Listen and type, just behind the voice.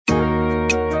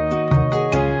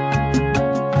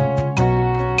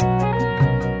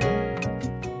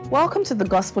Welcome to the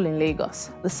Gospel in Lagos,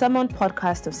 the sermon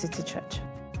podcast of City Church.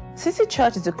 City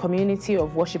Church is a community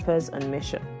of worshippers on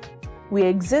mission. We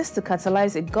exist to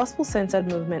catalyze a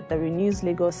gospel-centered movement that renews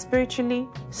Lagos spiritually,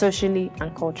 socially,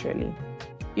 and culturally.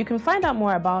 You can find out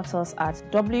more about us at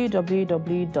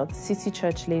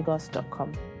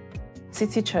www.citychurchlagos.com.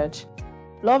 City Church.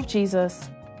 Love Jesus,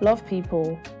 love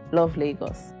people, love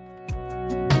Lagos.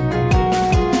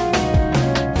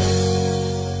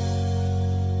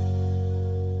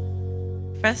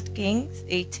 First Kings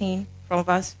 18 from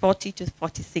verse 40 to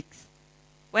 46.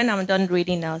 When I'm done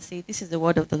reading, I'll say, this is the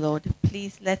word of the Lord.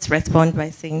 Please let's respond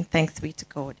by saying, thanks be to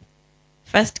God.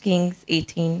 First Kings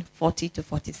 18, 40 to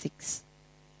 46.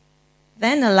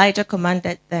 Then Elijah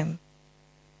commanded them,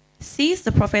 seize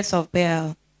the prophets of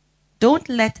Baal. Don't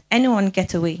let anyone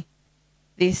get away.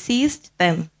 They seized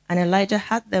them, and Elijah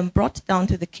had them brought down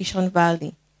to the Kishon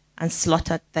Valley and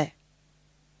slaughtered there.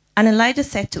 And Elijah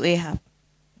said to Ahab,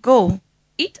 go,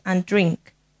 eat and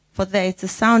drink, for there is the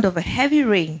sound of a heavy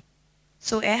rain.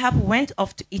 So Ahab went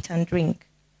off to eat and drink.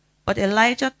 But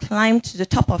Elijah climbed to the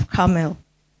top of Carmel,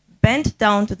 bent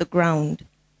down to the ground,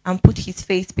 and put his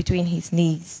face between his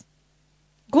knees.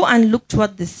 Go and look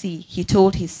toward the sea, he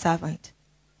told his servant.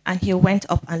 And he went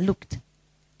up and looked.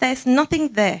 There is nothing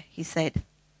there, he said.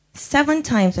 7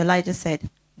 times Elijah said,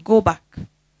 go back.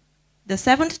 The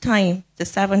 7th time the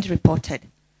servant reported,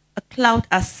 a cloud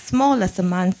as small as a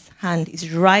man's hand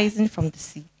is rising from the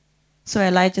sea. So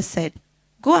Elijah said,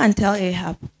 go and tell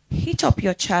Ahab, hitch up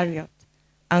your chariot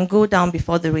and go down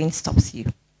before the rain stops you.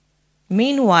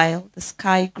 Meanwhile, the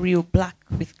sky grew black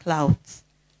with clouds.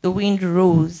 The wind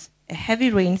rose, a heavy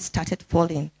rain started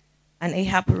falling, and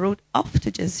Ahab rode off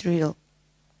to Jezreel.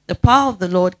 The power of the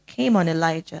Lord came on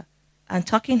Elijah, and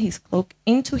tucking his cloak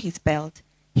into his belt,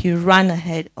 he ran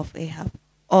ahead of Ahab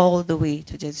all the way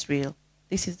to Jezreel.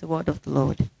 This is the word of the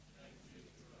Lord.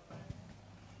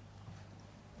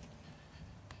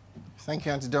 Thank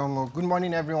you, Auntie Delmo. Good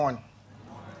morning, everyone.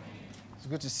 It's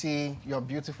good to see your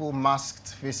beautiful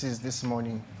masked faces this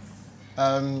morning.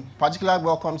 Particular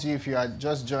welcome to you if you are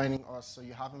just joining us, so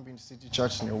you haven't been to City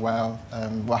Church in a while.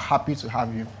 We're happy to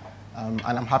have you, and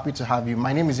I'm happy to have you.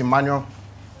 My name is Emmanuel,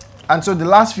 and so the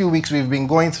last few weeks we've been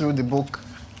going through the book.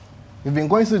 We've been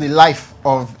going through the life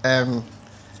of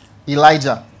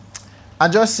Elijah.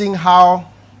 And just seeing how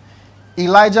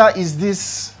Elijah is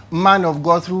this man of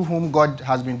God through whom God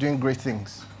has been doing great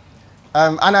things.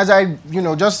 And as I,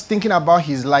 just thinking about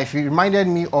his life, he reminded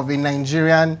me of a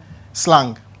Nigerian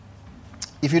slang.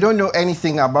 If you don't know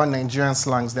anything about Nigerian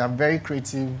slangs, they are very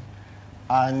creative.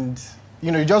 And,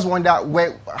 you just wonder,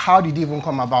 how did it even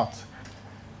come about?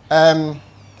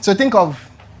 So think of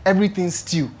everything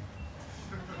stew.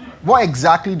 What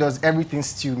exactly does everything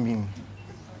stew mean?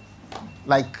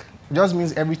 It just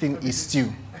means everything is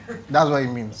stew. That's what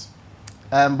it means.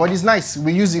 But it's nice.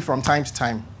 We use it from time to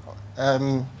time.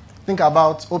 Think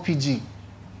about OPG.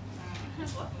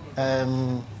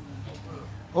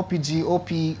 OPG,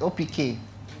 OPK.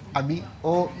 Abi,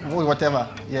 whatever.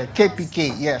 Yeah,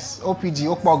 KPK, yes. OPG,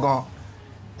 Okpogon.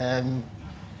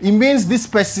 It means this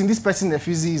person the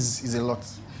physics is a lot.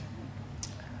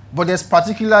 But there's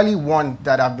particularly one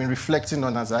that I've been reflecting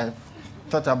on as I've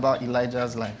thought about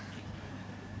Elijah's life.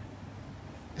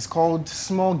 It's called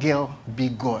Small Girl,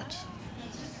 Big God.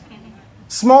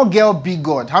 Small Girl, Big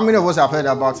God. How many of us have heard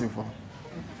about it before?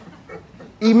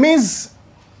 It means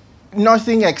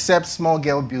nothing except small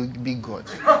girl, big God.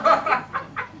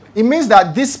 It means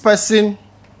that this person,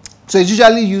 so it's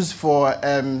usually used for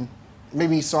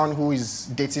maybe someone who is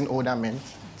dating older men,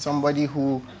 somebody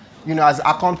who, has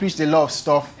accomplished a lot of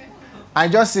stuff, and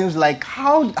it just seems like,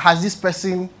 how has this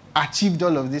person achieved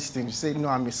all of these things? You say, no,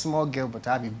 I'm a small girl, but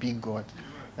I have a big God.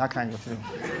 That kind of thing.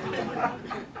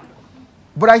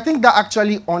 But I think that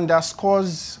actually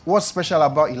underscores what's special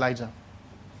about Elijah.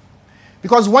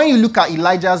 Because when you look at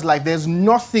Elijah's life, there's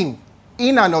nothing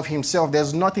in and of himself,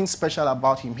 there's nothing special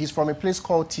about him. He's from a place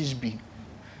called Tishbe.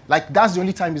 That's the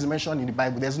only time he's mentioned in the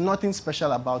Bible. There's nothing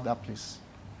special about that place.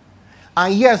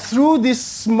 And yet, through this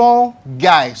small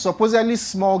guy, supposedly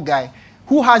small guy,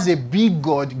 who has a big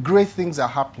God, great things are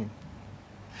happening.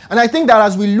 And I think that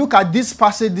as we look at this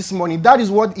passage this morning, that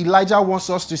is what Elijah wants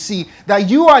us to see. That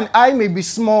you and I may be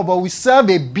small, but we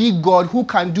serve a big God who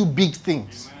can do big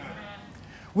things.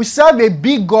 We serve a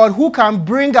big God who can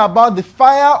bring about the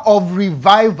fire of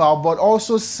revival, but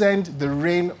also send the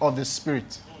rain of the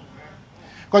Spirit.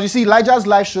 Because you see, Elijah's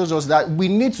life shows us that we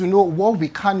need to know what we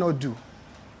cannot do.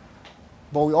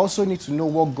 But we also need to know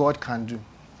what God can do.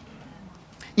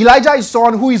 Elijah is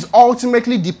someone who is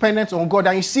ultimately dependent on God.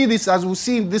 And you see this as we'll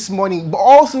see this morning, but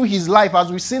all through his life,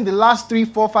 as we've seen the last 3,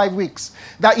 4, 5 weeks,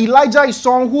 that Elijah is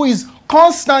someone who is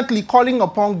constantly calling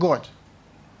upon God.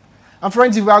 And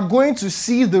friends, if we are going to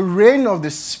see the reign of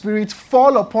the Spirit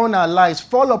fall upon our lives,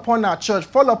 fall upon our church,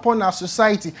 fall upon our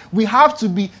society, we have to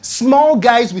be small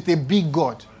guys with a big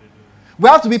God. We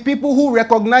have to be people who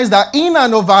recognize that in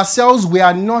and of ourselves we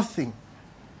are nothing,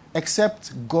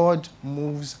 except God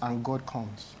moves and God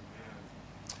comes.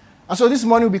 And so this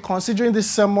morning we'll be considering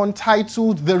this sermon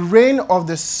titled, The Reign of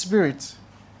the Spirit.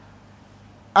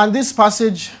 And this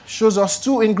passage shows us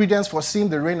 2 ingredients for seeing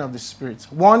the reign of the Spirit.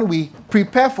 One, we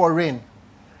prepare for rain.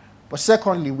 But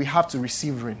secondly, we have to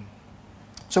receive rain.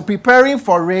 So preparing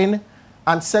for rain,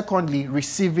 and secondly,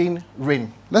 receiving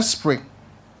rain. Let's pray.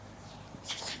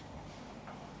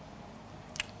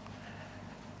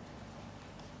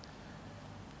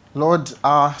 Lord,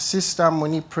 our sister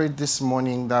Moni prayed this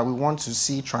morning that we want to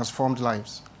see transformed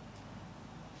lives.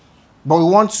 But we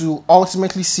want to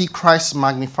ultimately see Christ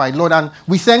magnified. Lord, and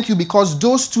we thank you because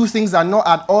those 2 things are not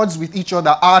at odds with each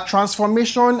other, our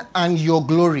transformation and your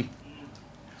glory.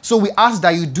 So we ask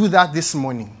that you do that this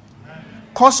morning.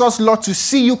 Cause us, Lord, to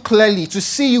see you clearly, to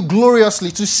see you gloriously,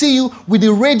 to see you with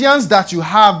the radiance that you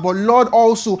have. But Lord,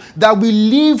 also that we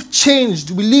live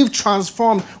changed, we live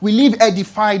transformed, we live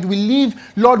edified, we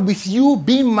live, Lord, with you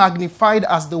being magnified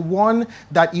as the one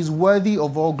that is worthy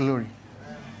of all glory.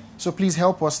 So please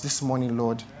help us this morning,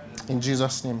 Lord, in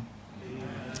Jesus' name.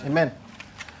 Amen.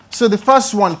 So the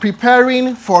first one,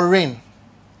 preparing for rain.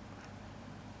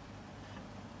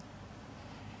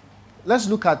 Let's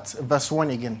look at verse 1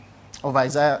 again of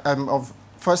of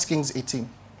 1 Kings 18.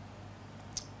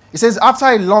 It says, after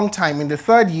a long time, in the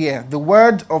 3rd year, the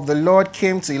word of the Lord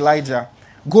came to Elijah,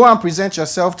 go and present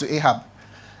yourself to Ahab,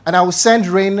 and I will send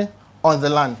rain on the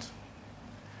land.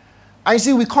 And you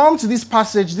see, we come to this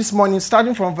passage this morning,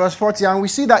 starting from verse 40, and we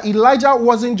see that Elijah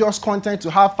wasn't just content to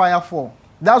have fire fall.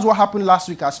 That's what happened last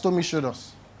week, as Tommy showed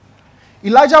us.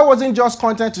 Elijah wasn't just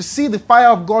content to see the fire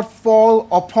of God fall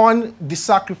upon the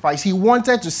sacrifice. He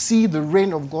wanted to see the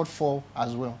rain of God fall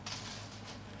as well.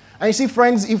 And you see,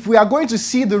 friends, if we are going to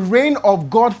see the rain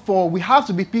of God fall, we have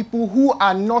to be people who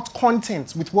are not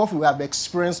content with what we have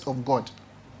experienced of God.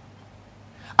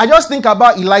 I just think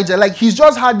about Elijah, like he's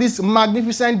just had this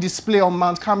magnificent display on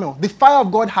Mount Carmel. The fire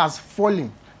of God has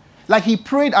fallen. Like he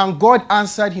prayed and God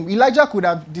answered him. Elijah could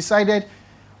have decided,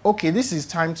 okay, this is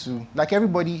time to, like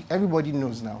everybody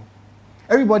knows now.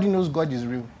 Everybody knows God is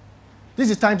real. This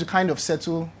is time to kind of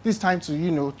settle. This is time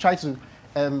to, try to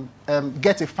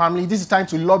get a family. This is time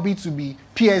to lobby to be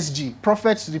PSG,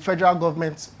 prophets to the federal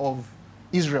government of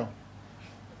Israel.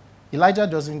 Elijah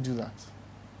doesn't do that.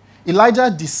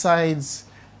 Elijah decides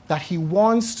that he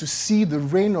wants to see the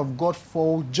rain of God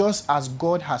fall just as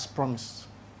God has promised.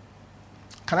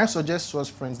 Can I suggest to us,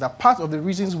 friends, that part of the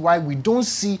reasons why we don't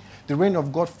see the rain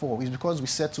of God fall is because we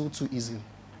settle too easily.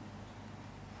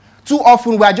 Too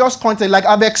often we are just content, like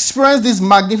I've experienced this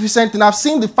magnificent thing. I've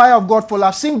seen the fire of God fall.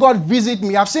 I've seen God visit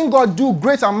me. I've seen God do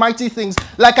great and mighty things.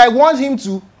 Like I want him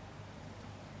to.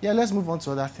 Yeah, let's move on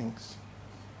to other things.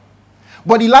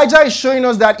 But Elijah is showing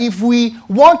us that if we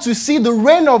want to see the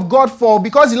rain of God fall,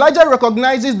 because Elijah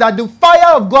recognizes that the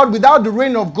fire of God without the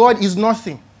rain of God is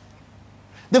nothing.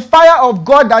 The fire of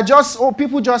God that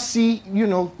people just see,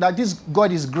 that this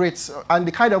God is great, and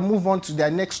they kind of move on to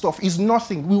their next stuff is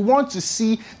nothing. We want to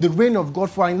see the rain of God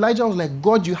fall. And Elijah was like,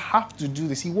 God, you have to do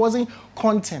this. He wasn't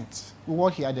content with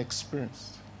what he had experienced.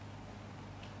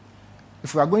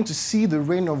 If we are going to see the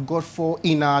reign of God fall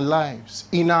in our lives,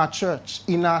 in our church,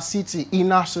 in our city,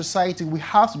 in our society, we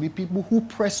have to be people who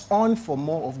press on for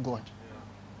more of God.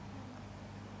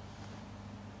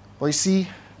 But you see,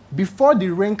 before the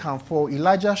rain can fall,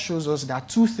 Elijah shows us that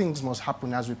 2 things must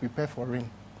happen as we prepare for rain.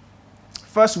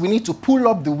 First, we need to pull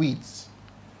up the weeds.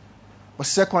 But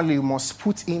secondly, we must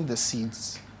put in the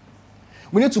seeds.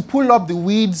 We need to pull up the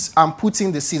weeds and put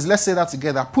in the seeds. Let's say that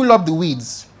together. Pull up the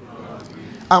weeds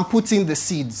and put in the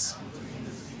seeds.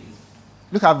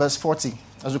 Look at verse 40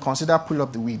 as we consider pull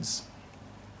up the weeds.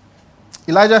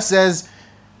 Elijah says,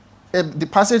 the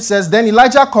passage says, then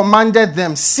Elijah commanded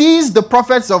them, seize the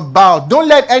prophets of Baal. Don't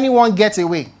let anyone get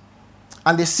away.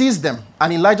 And they seized them.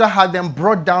 And Elijah had them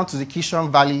brought down to the Kishon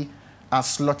Valley and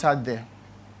slaughtered there.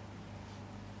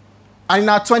 And in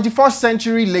our 21st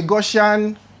century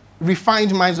Lagosian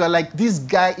refined minds, we're like, this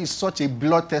guy is such a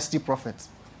bloodthirsty prophet.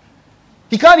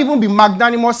 He can't even be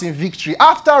magnanimous in victory.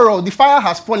 After all, the fire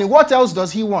has fallen. What else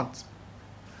does he want?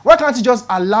 Why can't he just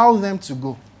allow them to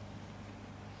go?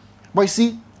 But you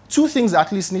see, 2 things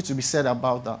at least need to be said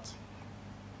about that.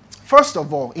 First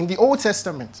of all, in the Old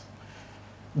Testament,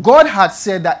 God had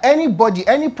said that anybody,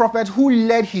 any prophet who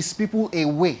led his people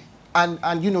away, and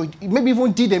maybe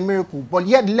even did a miracle, but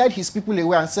yet led his people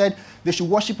away and said they should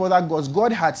worship other gods,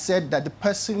 God had said that the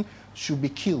person should be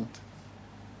killed.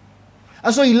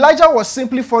 And so Elijah was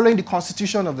simply following the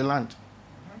constitution of the land.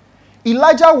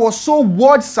 Elijah was so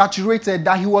word saturated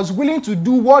that he was willing to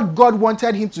do what God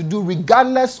wanted him to do,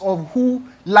 regardless of who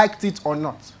liked it or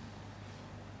not.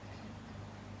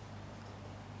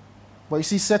 But you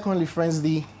see, secondly, friends,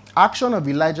 the action of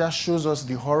Elijah shows us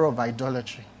the horror of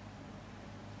idolatry.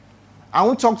 I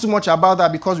won't talk too much about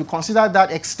that because we considered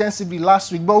that extensively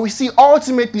last week. But we see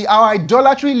ultimately our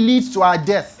idolatry leads to our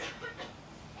death.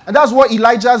 And that's what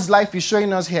Elijah's life is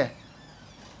showing us here.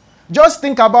 Just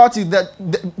think about it, that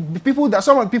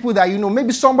some of the people that you know,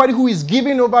 maybe somebody who is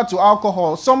giving over to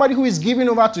alcohol, somebody who is giving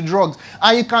over to drugs,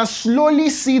 and you can slowly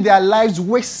see their lives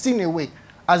wasting away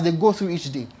as they go through each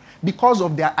day because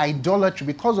of their idolatry,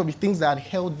 because of the things that had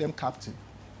held them captive.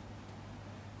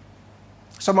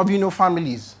 Some of you know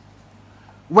families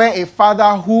where a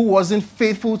father who wasn't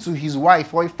faithful to his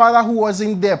wife, or a father who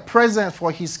wasn't there present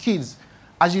for his kids,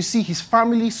 as you see, his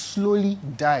family slowly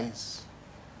dies.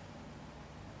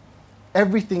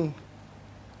 Everything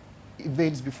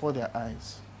evades before their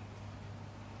eyes.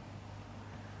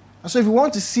 And so if we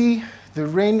want to see the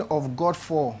reign of God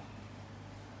fall,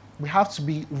 we have to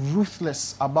be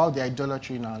ruthless about the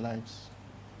idolatry in our lives.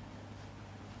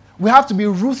 We have to be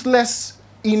ruthless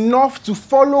enough to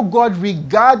follow God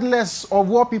regardless of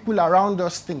what people around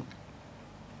us think.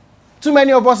 Too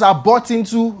many of us are bought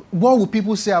into, what will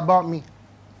people say about me?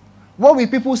 What will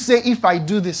people say if I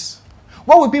do this?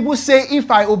 What will people say if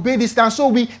I obey this? And so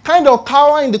we kind of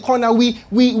cower in the corner.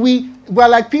 We're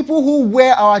like people who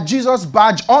wear our Jesus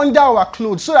badge under our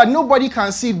clothes so that nobody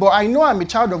can see it, but I know I'm a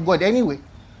child of God anyway.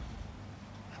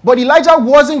 But Elijah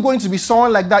wasn't going to be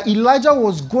someone like that. Elijah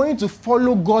was going to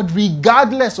follow God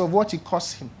regardless of what it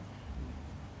cost him.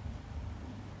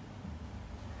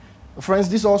 Friends,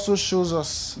 this also shows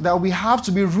us that we have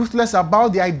to be ruthless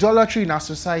about the idolatry in our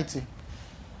society.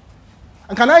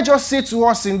 And can I just say to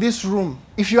us in this room,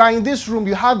 if you are in this room,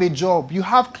 you have a job, you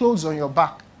have clothes on your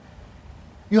back,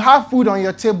 you have food on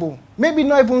your table, maybe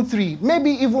not even 3,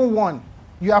 maybe even 1,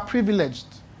 you are privileged.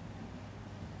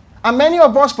 And many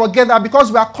of us forget that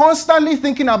because we are constantly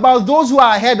thinking about those who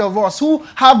are ahead of us, who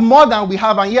have more than we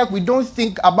have, and yet we don't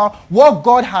think about what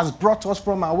God has brought us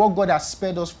from and what God has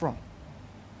spared us from.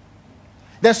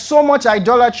 There's so much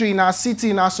idolatry in our city,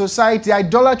 in our society,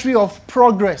 idolatry of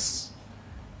progress.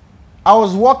 I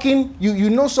was working, you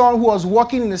know someone who was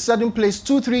working in a certain place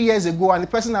 2-3 years ago, and the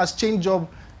person has changed job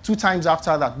 2 times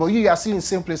after that. But you are still in the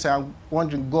same place and I'm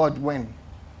wondering, God, when?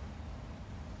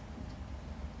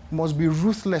 Must be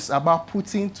ruthless about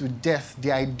putting to death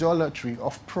the idolatry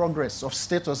of progress, of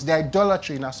status, the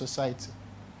idolatry in our society.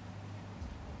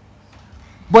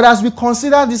 But as we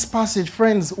consider this passage,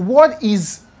 friends, what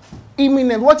is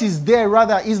imminent, what is there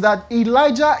rather, is that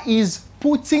Elijah is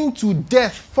putting to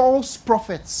death false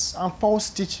prophets and false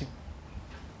teaching.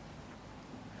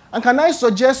 And can I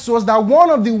suggest to us that one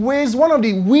of the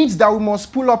weeds that we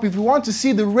must pull up if we want to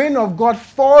see the reign of God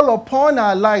fall upon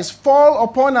our lives, fall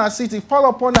upon our city, fall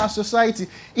upon our society,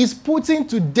 is putting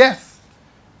to death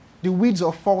the weeds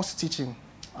of false teaching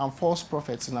and false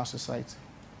prophets in our society.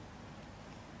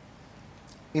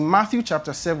 In Matthew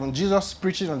chapter 7, Jesus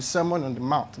preaching on the Sermon on the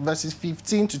Mount, verses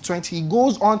 15 to 20, he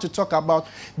goes on to talk about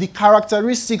the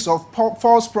characteristics of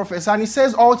false prophets. And he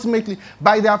says, ultimately,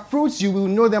 by their fruits you will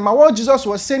know them. And what Jesus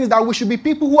was saying is that we should be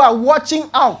people who are watching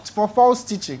out for false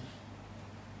teaching.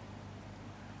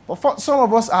 But some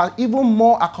of us are even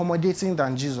more accommodating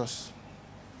than Jesus.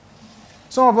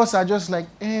 Some of us are just like,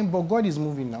 but God is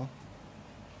moving now.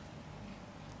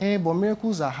 But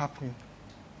miracles are happening.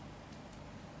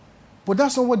 But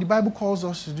that's not what the Bible calls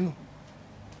us to do.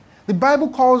 The Bible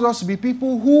calls us to be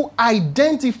people who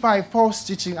identify false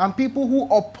teaching and people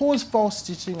who oppose false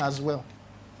teaching as well.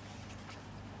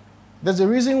 There's a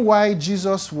reason why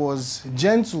Jesus was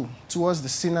gentle towards the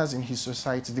sinners in his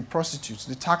society, the prostitutes,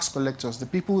 the tax collectors, the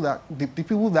people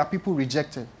that people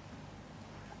rejected.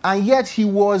 And yet he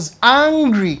was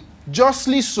angry,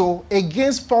 justly so,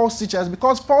 against false teachers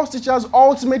because false teachers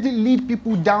ultimately lead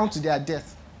people down to their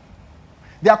death.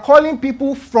 They are calling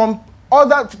people to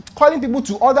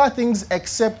other things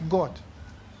except God.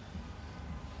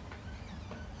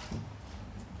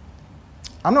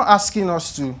 I'm not asking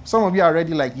us to. Some of you are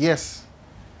already like, yes,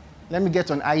 let me get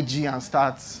on IG and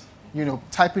start,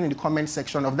 typing in the comment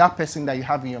section of that person that you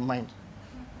have in your mind.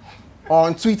 Or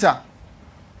on Twitter.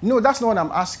 No, that's not what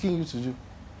I'm asking you to do.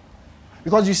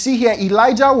 Because you see here,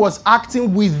 Elijah was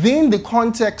acting within the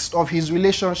context of his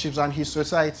relationships and his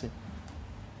society.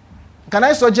 Can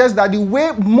I suggest that the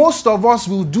way most of us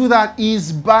will do that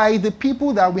is by the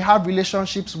people that we have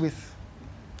relationships with?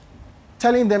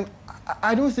 Telling them,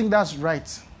 I don't think that's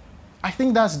right. I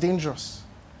think that's dangerous.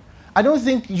 I don't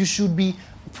think you should be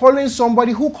following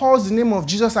somebody who calls the name of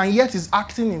Jesus and yet is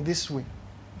acting in this way.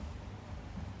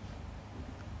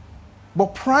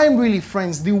 But primarily,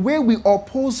 friends, the way we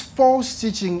oppose false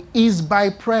teaching is by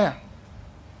prayer.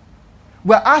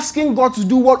 We're asking God to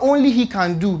do what only He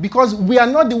can do, because we are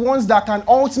not the ones that can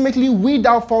ultimately weed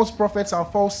out false prophets and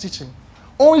false teaching.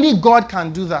 Only God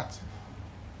can do that.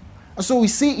 And so we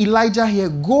see Elijah here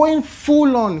going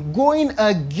full on, going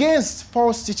against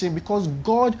false teaching, because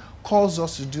God calls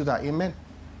us to do that. Amen.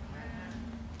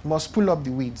 We must pull up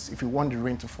the weeds if we want the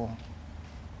rain to fall.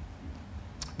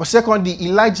 But secondly,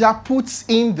 Elijah puts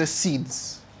in the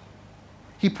seeds.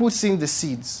 He puts in the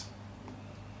seeds.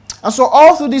 And so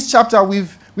all through this chapter,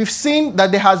 we've seen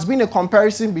that there has been a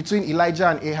comparison between Elijah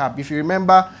and Ahab. If you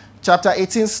remember, chapter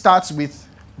 18 starts with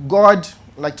God,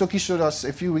 like Toki showed us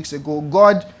a few weeks ago,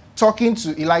 God talking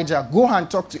to Elijah, go and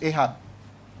talk to Ahab.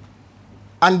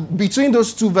 And between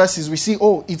those two verses, we see,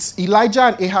 it's Elijah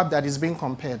and Ahab that is being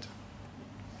compared.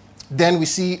 Then we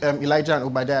see Elijah and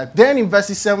Obadiah. Then in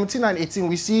verses 17 and 18,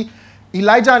 we see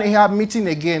Elijah and Ahab meeting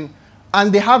again,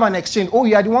 and they have an exchange. Oh,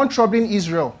 you are the one troubling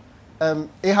Israel.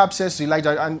 Ahab says to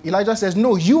Elijah, and Elijah says,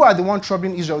 no, you are the one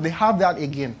troubling Israel. They have that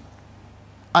again.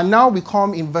 And now we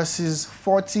come in verses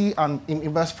 40, and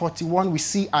in verse 41, we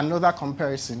see another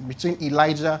comparison between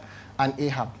Elijah and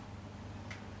Ahab.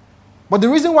 But the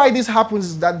reason why this happens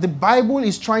is that the Bible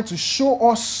is trying to show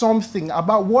us something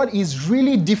about what is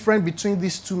really different between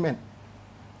these two men.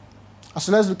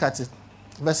 So let's look at it.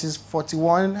 Verses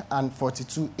 41 and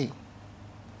 42a.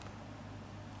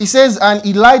 It says, and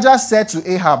Elijah said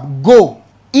to Ahab, go,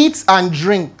 eat and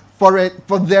drink, for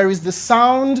there is the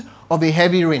sound of a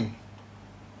heavy rain.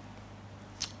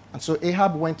 And so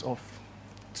Ahab went off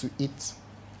to eat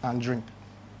and drink.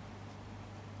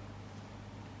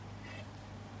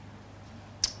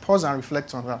 Pause and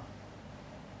reflect on that.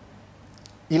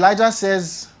 Elijah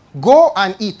says, go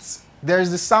and eat. There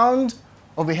is the sound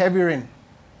of a heavy rain.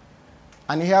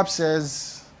 And Ahab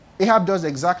does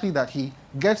exactly that. He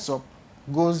gets up,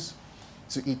 goes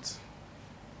to eat.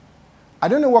 I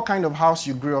don't know what kind of house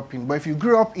you grew up in, but if you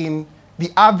grew up in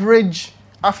the average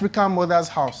African mother's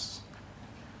house,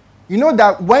 you know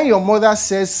that when your mother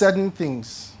says certain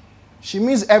things, she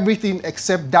means everything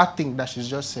except that thing that she's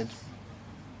just said.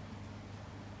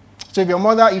 So if your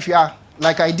mother, if you are,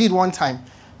 like I did one time,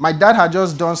 my dad had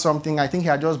just done something, I think he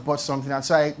had just bought something, and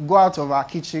so I go out of our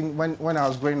kitchen when I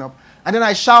was growing up, and then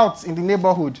I shout in the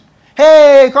neighborhood,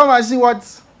 hey, come and see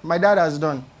what my dad has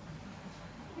done.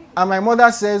 And my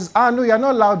mother says, no, you're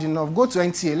not loud enough. Go to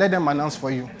NTA, let them announce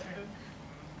for you.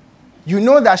 You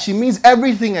know that she means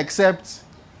everything except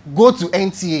go to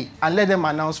NTA and let them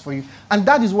announce for you. And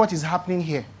that is what is happening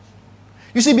here.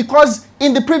 You see, because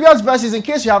in the previous verses, in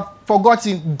case you have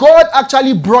forgotten, God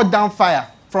actually brought down fire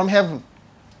from heaven.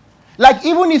 Like,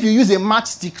 even if you use a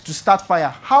matchstick to start fire,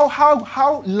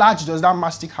 how large does that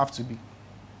matchstick have to be?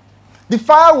 The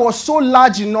fire was so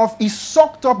large enough, it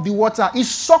sucked up the water, it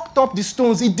sucked up the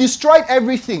stones, it destroyed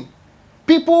everything.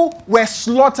 People were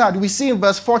slaughtered, we see in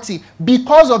verse 40,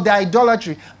 because of their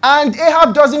idolatry. And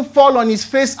Ahab doesn't fall on his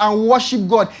face and worship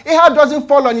God. Ahab doesn't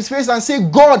fall on his face and say,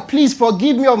 God, please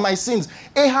forgive me of my sins.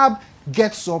 Ahab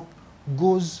gets up,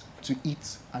 goes to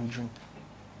eat and drink.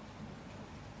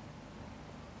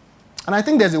 And I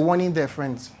think there's a warning there,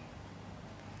 friends.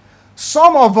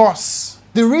 Some of us,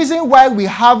 the reason why we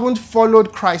haven't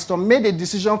followed Christ or made a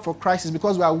decision for Christ is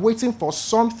because we are waiting for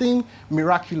something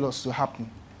miraculous to happen.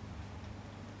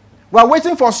 We are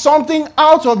waiting for something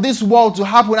out of this world to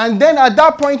happen. And then at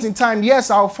that point in time, yes,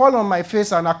 I'll fall on my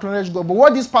face and acknowledge God. But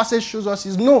what this passage shows us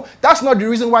is, no, that's not the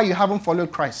reason why you haven't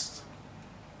followed Christ.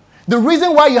 The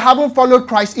reason why you haven't followed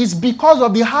Christ is because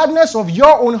of the hardness of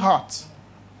your own heart.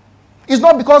 It's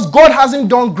not because God hasn't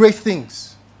done great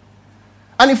things.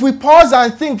 And if we pause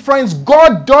and think, friends,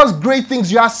 God does great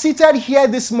things. You are seated here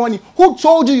this morning. Who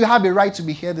told you you have a right to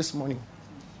be here this morning?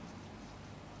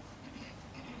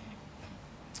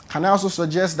 Can I also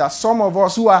suggest that some of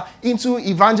us who are into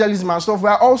evangelism and stuff, we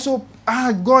are also,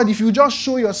 God, if you just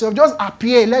show yourself, just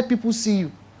appear, let people see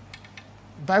you.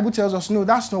 The Bible tells us, no,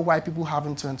 that's not why people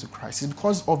haven't turned to Christ. It's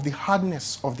because of the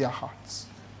hardness of their hearts.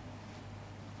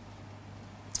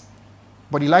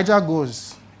 But Elijah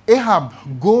goes. Ahab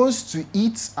goes to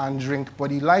eat and drink,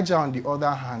 but Elijah, on the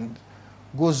other hand,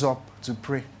 goes up to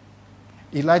pray.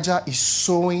 Elijah is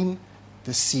sowing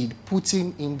the seed,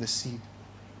 putting in the seed.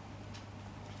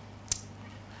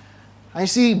 And you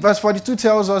see, verse 42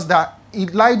 tells us that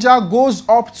Elijah goes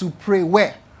up to pray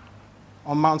where?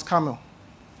 On Mount Carmel.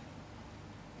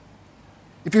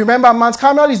 If you remember, Mount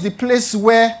Carmel is the place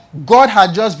where God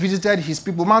had just visited his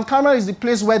people. Mount Carmel is the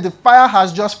place where the fire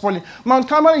has just fallen. Mount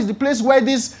Carmel is the place where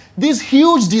this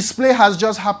huge display has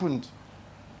just happened.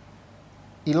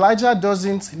 Elijah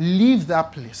doesn't leave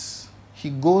that place. He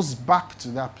goes back to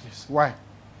that place. Why?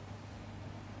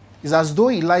 It's as though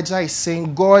Elijah is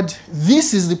saying, God,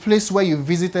 this is the place where you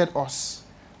visited us.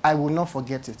 I will not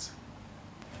forget it.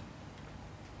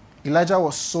 Elijah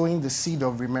was sowing the seed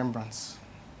of remembrance.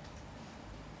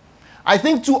 I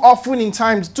think too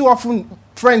often,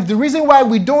 friends, the reason why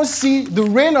we don't see the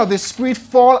rain of the Spirit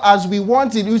fall as we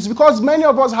want it is because many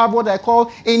of us have what I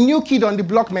call a new kid on the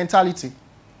block mentality.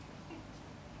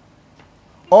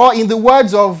 Or in the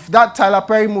words of that Tyler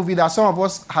Perry movie that some of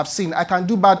us have seen, I can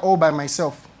do bad all by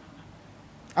myself.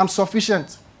 I'm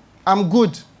sufficient. I'm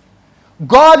good.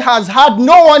 God has had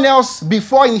no one else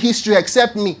before in history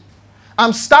except me.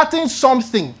 I'm starting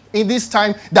something in this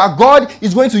time that God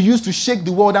is going to use to shake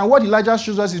the world. And what Elijah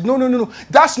shows us is, no.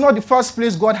 That's not the first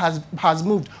place God has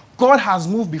moved. God has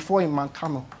moved before in Mount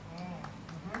Carmel.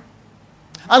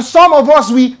 And some of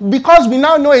us, because we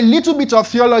now know a little bit of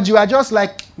theology, we are just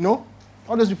like, no,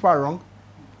 all those people are wrong.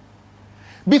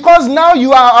 Because now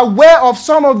you are aware of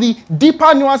some of the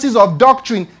deeper nuances of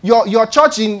doctrine. Your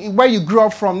church where you grew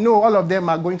up from, no, all of them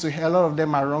are going to hell. All of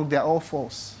them are wrong. They're all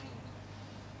false.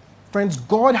 Friends,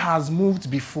 God has moved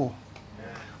before.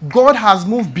 God has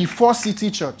moved before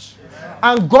City Church.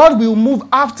 And God will move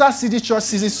after City Church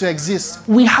ceases to exist.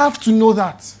 We have to know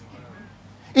that.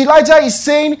 Elijah is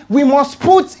saying we must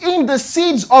put in the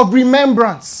seeds of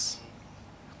remembrance.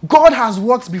 God has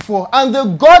worked before. And the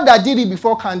God that did it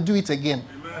before can do it again.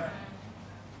 Amen.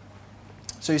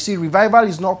 So you see, revival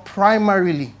is not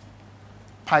primarily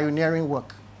pioneering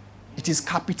work. It is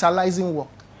capitalizing work.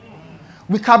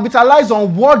 We capitalize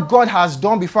on what God has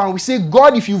done before, and we say,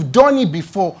 God, if you've done it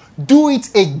before, do it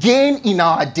again in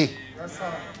our day. Yes,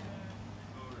 sir.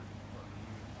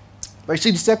 But you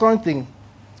see, the second thing,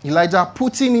 Elijah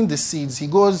putting in the seeds, he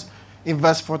goes, in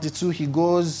verse 42, he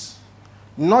goes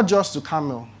not just to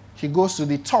Carmel, he goes to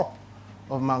the top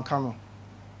of Mount Carmel.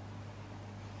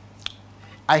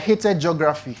 I hated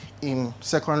geography in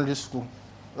secondary school.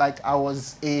 Like, I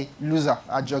was a loser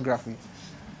at geography.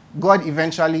 God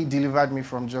eventually delivered me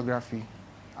from geography,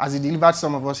 as he delivered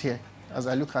some of us here, as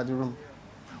I look at the room.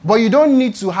 But you don't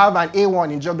need to have an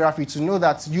A1 in geography to know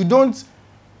that you don't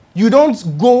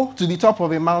go to the top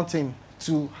of a mountain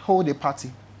to hold a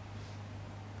party.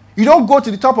 You don't go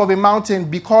to the top of a mountain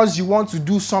because you want to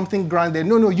do something grand there.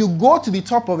 No, you go to the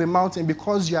top of a mountain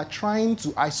because you are trying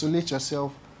to isolate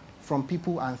yourself from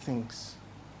people and things.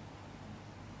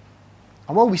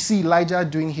 And what we see Elijah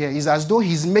doing here is as though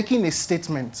he's making a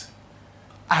statement.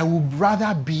 I would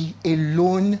rather be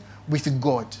alone with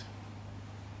God.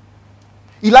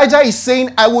 Elijah is saying,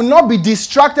 I will not be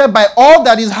distracted by all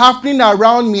that is happening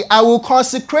around me. I will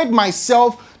consecrate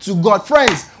myself to God.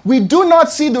 Friends, we do not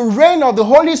see the reign of the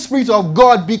Holy Spirit of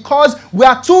God because we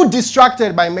are too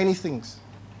distracted by many things.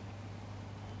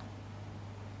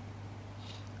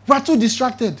 We are too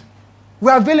distracted.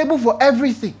 We are available for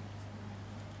everything.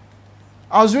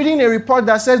 I was reading a report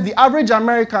that says the average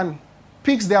American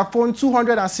picks their phone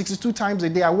 262 times a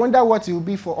day. I wonder what it will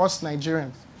be for us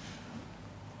Nigerians.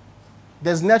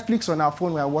 There's Netflix on our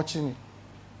phone, we are watching it.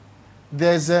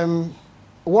 There's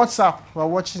WhatsApp, we're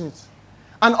watching it.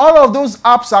 And all of those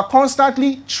apps are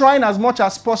constantly trying as much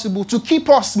as possible to keep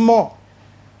us more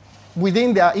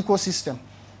within their ecosystem.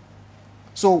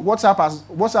 So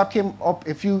WhatsApp came up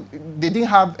they didn't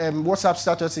have WhatsApp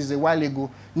statuses a while ago.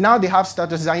 Now they have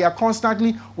statuses, and you're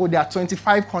constantly, there are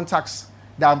 25 contacts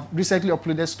that have recently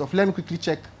uploaded stuff. Let me quickly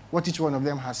check what each one of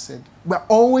them has said. We're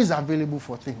always available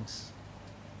for things.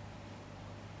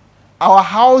 Our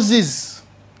houses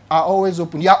are always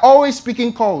open. You're always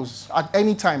speaking calls at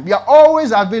any time. You're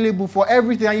always available for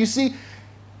everything. And you see,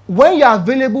 when you're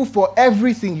available for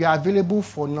everything, you're available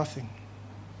for nothing.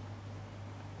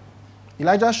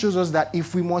 Elijah shows us that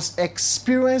if we must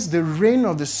experience the reign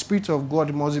of the Spirit of God,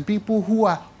 it must be people who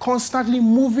are constantly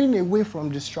moving away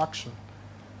from distraction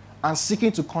and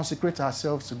seeking to consecrate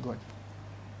ourselves to God.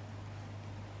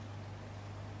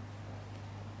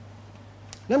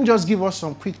 Let me just give us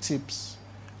some quick tips,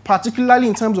 particularly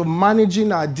in terms of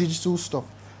managing our digital stuff.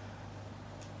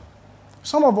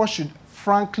 Some of us should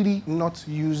frankly not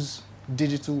use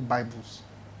digital Bibles.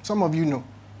 Some of you know.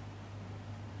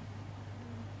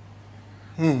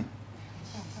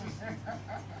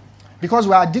 Because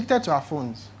we're addicted to our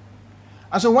phones.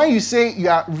 And so when you say you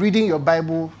are reading your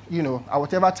Bible, at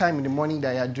whatever time in the morning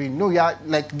that you are doing, no, you are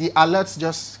like the alerts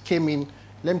just came in.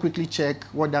 Let me quickly check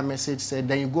what that message said.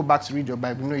 Then you go back to read your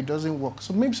Bible. No, it doesn't work.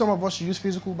 So maybe some of us should use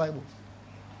physical Bibles.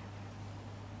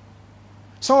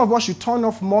 Some of us should turn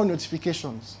off more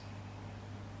notifications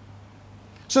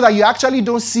so that you actually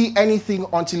don't see anything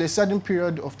until a certain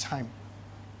period of time.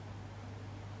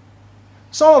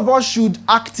 Some of us should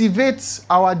activate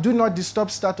our do not disturb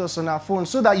status on our phone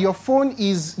so that your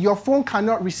phone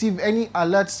cannot receive any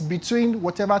alerts between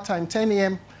whatever time, 10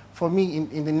 a.m. for me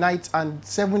in the night and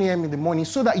 7 a.m. in the morning,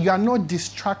 so that you are not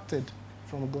distracted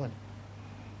from God.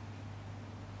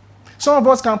 Some of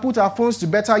us can put our phones to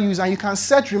better use, and you can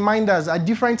set reminders at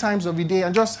different times of the day,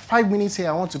 and just 5 minutes here,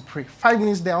 I want to pray. 5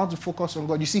 minutes there, I want to focus on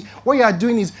God. You see, what you are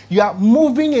doing is you are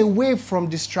moving away from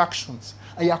distractions,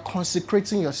 and you are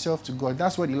consecrating yourself to God.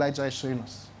 That's what Elijah is showing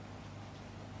us.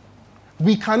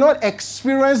 We cannot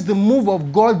experience the move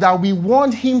of God that we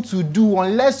want him to do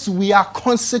unless we are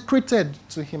consecrated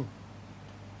to him.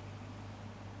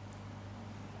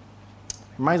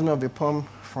 Reminds me of a poem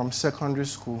from secondary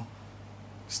school.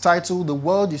 It's titled, "The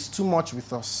World is Too Much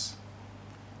with Us."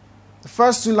 The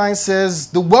first 2 lines says,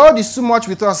 "The world is too much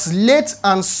with us, late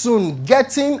and soon,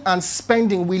 getting and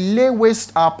spending, we lay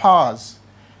waste our powers."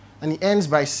 And he ends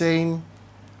by saying,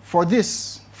 "For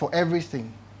this, for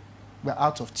everything, we're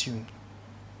out of tune."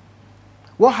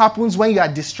 What happens when you are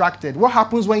distracted? What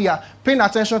happens when you are paying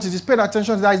attention to this, paying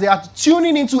attention to that? They are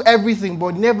tuning into everything,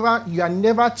 but you are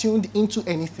never tuned into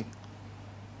anything.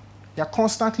 They are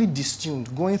constantly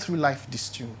distuned, going through life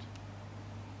distuned.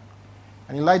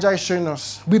 And Elijah is showing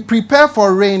us, we prepare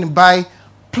for rain by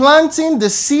planting the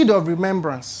seed of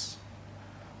remembrance,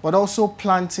 but also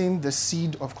planting the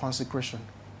seed of consecration.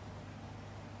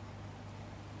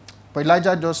 But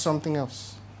Elijah does something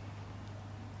else.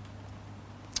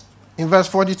 In verse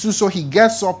 42, so he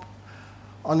gets up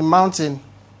on the mountain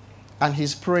and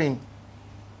he's praying.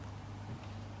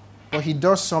 But he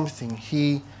does something.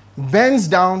 He bends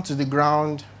down to the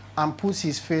ground and puts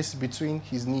his face between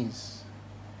his knees.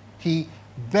 He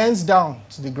bends down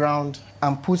to the ground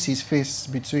and puts his face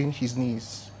between his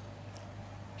knees.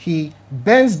 He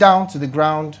bends down to the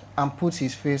ground and puts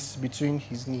his face between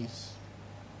his knees.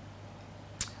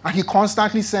 And he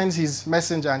constantly sends his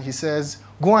messenger and he says,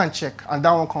 "Go and check." And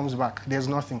that one comes back. There's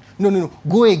nothing. No.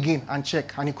 Go again and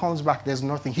check. And he comes back. There's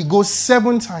nothing. He goes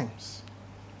 7 times.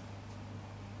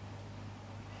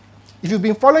 If you've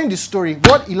been following the story,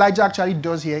 what Elijah actually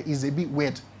does here is a bit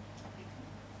weird.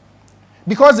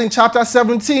 Because in chapter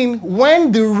 17,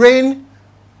 when the rain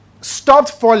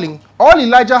stopped falling, all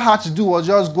Elijah had to do was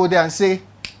just go there and say,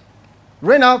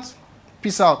 "Rain out,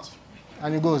 peace out."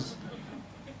 And he goes.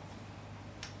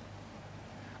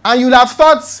 And you'll have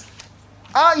thought,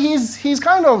 he's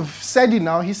kind of said it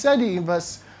now. He said it in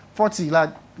verse 40, like,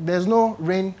 there's no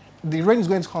rain. The rain is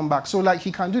going to come back. So, like,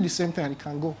 he can do the same thing and he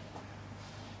can go.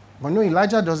 But no,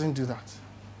 Elijah doesn't do that.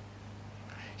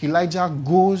 Elijah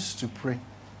goes to pray.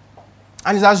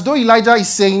 And it's as though Elijah is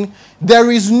saying,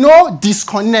 there is no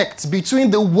disconnect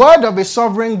between the word of a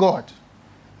sovereign God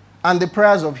and the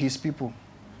prayers of his people.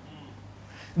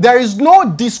 There is no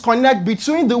disconnect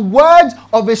between the word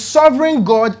of a sovereign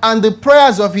God and the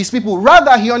prayers of his people.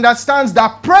 Rather, he understands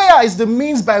that prayer is the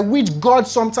means by which God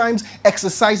sometimes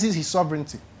exercises his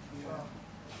sovereignty.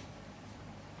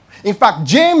 In fact,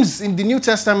 James in the New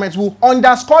Testament will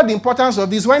underscore the importance of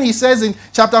this when he says in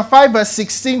chapter 5, verse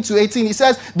 16 to 18, he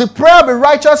says, "The prayer of a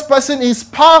righteous person is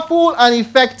powerful and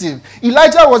effective."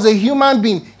 Elijah was a human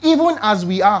being, even as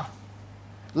we are,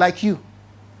 like you.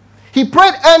 He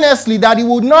prayed earnestly that it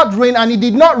would not rain, and it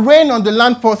did not rain on the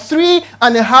land for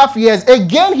 3.5 years.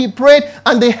 Again he prayed,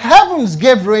 and the heavens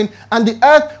gave rain, and the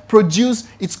earth produced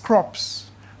its crops.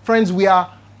 Friends, we are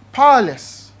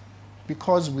powerless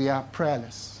because we are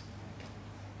prayerless.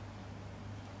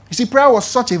 You see, prayer was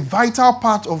such a vital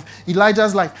part of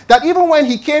Elijah's life that even when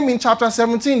he came in chapter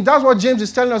 17, that's what James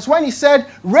is telling us. When he said,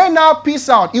 "Rain out, peace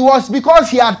out," it was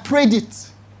because he had prayed it.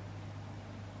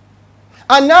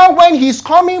 And now when he's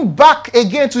coming back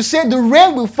again to say the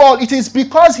rain will fall, it is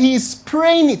because he is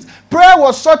praying it. Prayer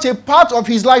was such a part of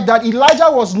his life that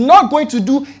Elijah was not going to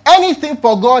do anything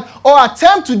for God or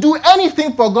attempt to do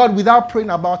anything for God without praying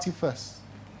about it first.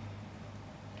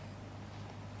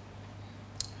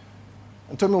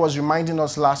 And Tommy was reminding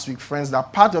us last week, friends,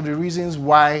 that part of the reasons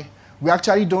why we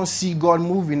actually don't see God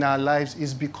move in our lives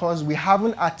is because we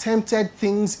haven't attempted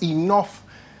things enough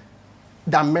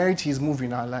that merit his move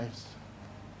in our lives.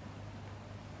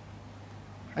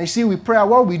 And you see, with prayer,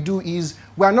 what we do is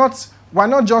we're not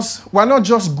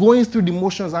just going through the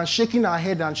motions and shaking our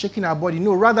head and shaking our body.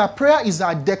 No, rather, prayer is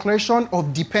our declaration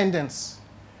of dependence.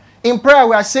 In prayer,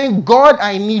 we are saying, God,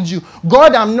 I need you.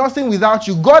 God, I'm nothing without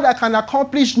you. God, I can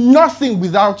accomplish nothing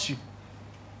without you.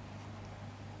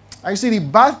 And you see, the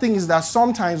bad thing is that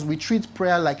sometimes we treat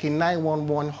prayer like a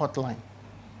 911 hotline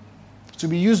to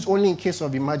be used only in case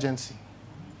of emergency.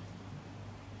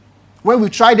 When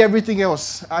we tried everything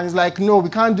else, and it's like, no,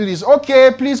 we can't do this. Okay,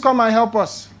 please come and help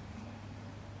us.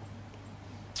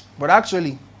 But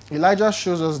actually, Elijah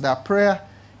shows us that prayer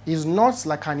is not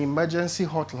like an emergency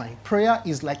hotline. Prayer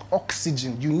is like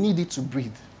oxygen. You need it to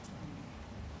breathe.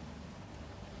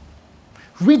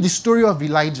 Read the story of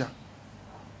Elijah.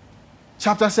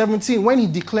 Chapter 17, when he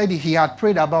declared it, he had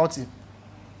prayed about it.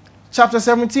 Chapter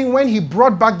 17, when he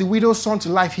brought back the widow's son to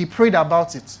life, he prayed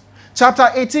about it. Chapter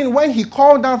 18, when he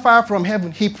called down fire from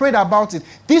heaven, he prayed about it.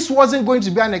 This wasn't going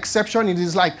to be an exception in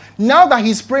his life. Now that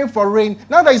he's praying for rain,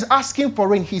 now that he's asking for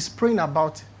rain, he's praying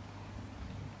about it.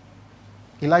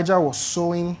 Elijah was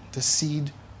sowing the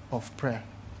seed of prayer.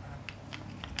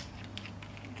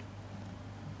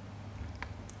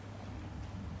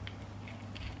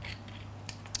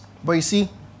 But you see,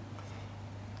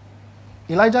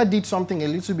 Elijah did something a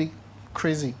little bit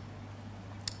crazy.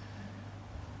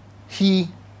 He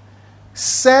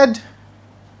said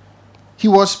he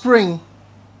was praying,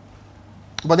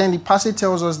 but then the passage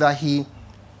tells us that he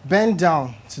bent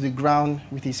down to the ground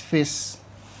with his face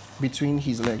between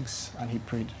his legs and he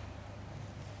prayed.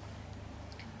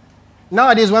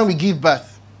 Nowadays, when we give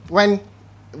birth,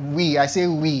 I say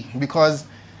we because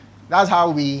that's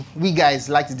how we guys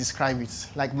like to describe it.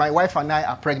 Like my wife and I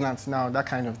are pregnant now, that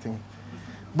kind of thing.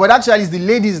 But actually, it's the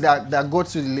ladies that go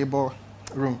to the labor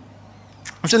room.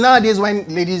 So nowadays, when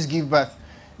ladies give birth,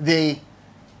 they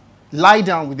lie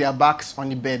down with their backs on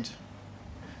the bed,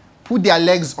 put their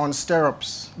legs on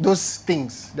stirrups. Those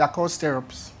things, they're called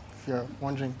stirrups, if you're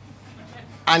wondering.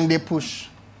 And they push.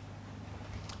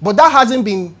 But that hasn't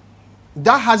been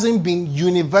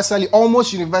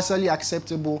almost universally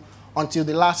acceptable until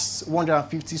the last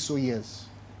 150 so years.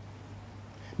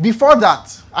 Before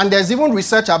that, and there's even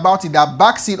research about it that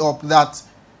backs it up,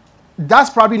 that's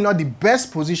probably not the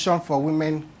best position for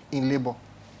women in labor.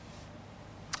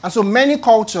 And so many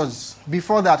cultures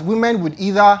before that, women would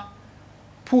either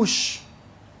push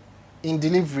in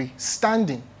delivery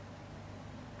standing,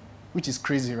 which is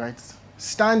crazy, right?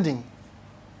 Standing,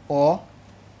 or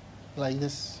like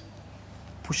this,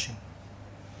 pushing.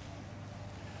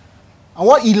 And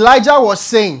what Elijah was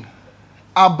saying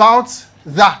about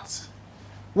that,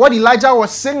 what Elijah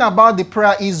was saying about the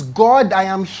prayer is, God, I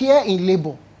am here in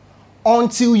labor.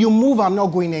 Until you move, I'm not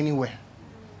going anywhere.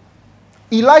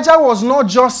 Elijah was not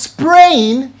just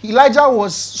praying, Elijah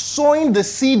was sowing the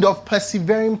seed of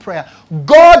persevering prayer.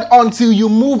 God, until you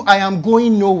move, I am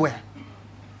going nowhere.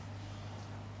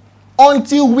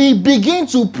 Until we begin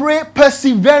to pray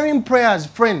persevering prayers,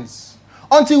 friends.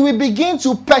 Until we begin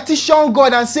to petition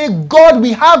God and say, God,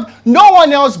 we have no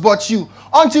one else but you.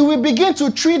 Until we begin to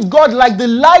treat God like the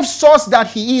life source that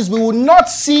he is, we will not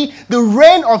see the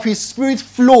rain of his spirit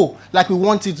flow like we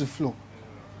want it to flow.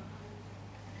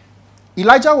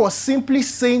 Elijah was simply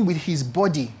saying with his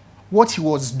body what he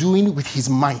was doing with his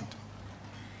mind.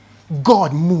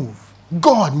 God move,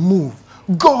 God move,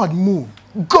 God move,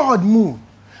 God move.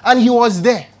 And he was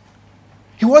there.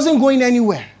 He wasn't going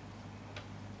anywhere.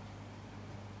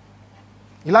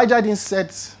 Elijah didn't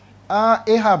set,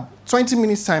 Ahab, 20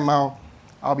 minutes time,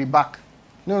 I'll be back.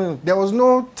 No, there was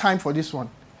no time for this one.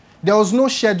 There was no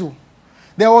schedule.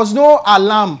 There was no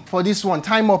alarm for this one,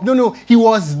 time up. No, he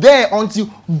was there until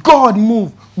God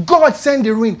moved. God sent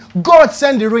the rain. God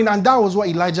sent the rain, and that was what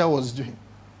Elijah was doing.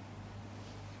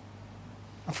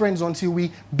 And friends, until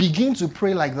we begin to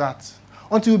pray like that,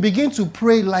 until we begin to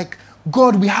pray like,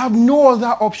 God, we have no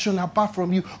other option apart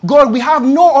from you. God, we have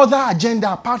no other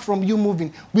agenda apart from you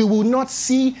moving. We will not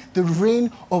see the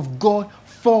rain of God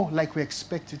fall like we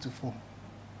expect it to fall.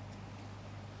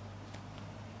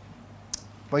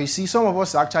 But you see, some of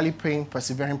us are actually praying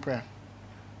persevering prayer.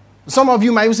 Some of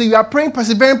you might even say, you are praying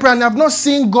persevering prayer and have not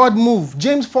seen God move.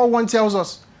 James 4:1 tells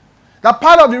us that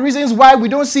part of the reasons why we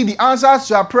don't see the answers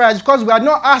to our prayers is because we are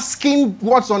not asking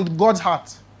what's on God's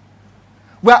heart.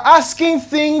 We are asking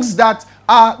things that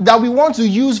we want to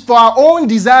use for our own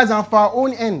desires and for our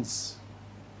own ends.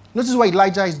 Notice what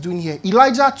Elijah is doing here.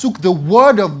 Elijah took the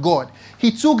word of God.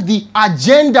 He took the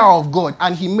agenda of God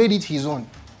and he made it his own.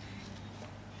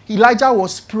 Elijah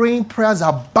was praying prayers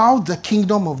about the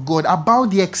kingdom of God,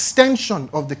 about the extension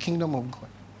of the kingdom of God.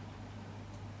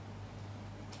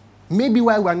 Maybe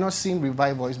why we are not seeing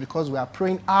revival is because we are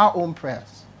praying our own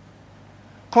prayers,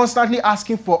 constantly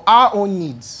asking for our own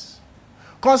needs.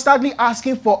 constantly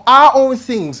asking for our own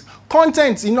things.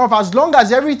 Content enough, as long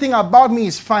as everything about me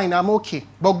is fine, I'm okay.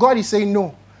 But God is saying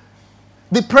no.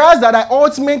 The prayers that I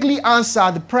ultimately answer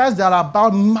are the prayers that are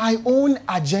about my own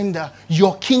agenda.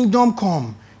 Your kingdom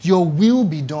come, your will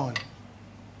be done.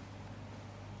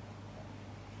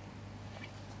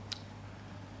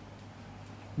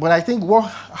 But I think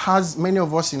what has many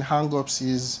of us in hang-ups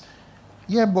is,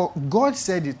 yeah, but God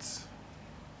said it.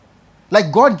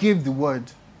 Like God gave the word.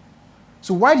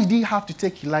 So why did he have to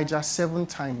take Elijah 7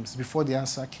 times before the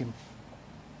answer came?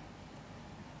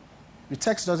 The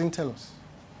text doesn't tell us.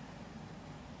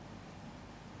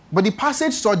 But the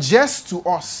passage suggests to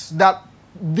us that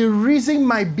the reason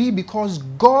might be because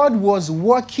God was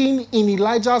working in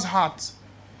Elijah's heart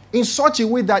in such a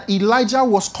way that Elijah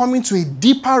was coming to a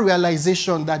deeper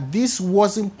realization that this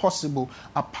wasn't possible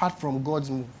apart from God's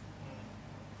move.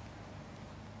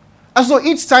 And so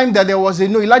each time that there was a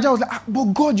no, Elijah was like, but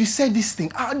God, you said this thing.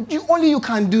 Only you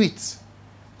can do it.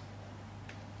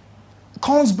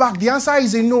 Comes back, the answer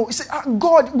is a no. He said,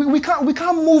 God, we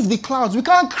can't move the clouds. We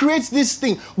can't create this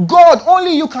thing. God,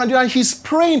 only you can do it. And he's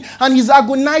praying and he's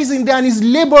agonizing there and he's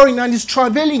laboring and he's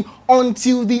travailing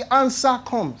until the answer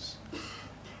comes.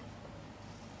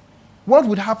 What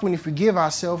would happen if we gave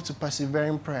ourselves to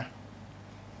persevering prayer?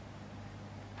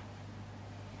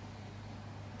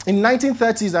 In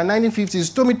 1930s and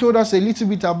 1950s, Tommy told us a little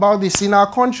bit about this. In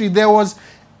our country, there was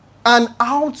an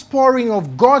outpouring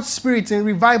of God's Spirit in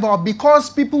revival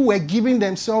because people were giving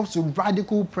themselves to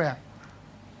radical prayer.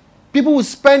 People would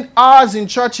spend hours in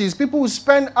churches. People would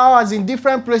spend hours in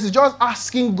different places just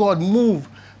asking God, move,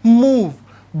 move.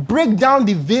 Break down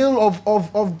the veil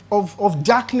of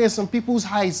darkness on people's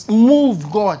eyes.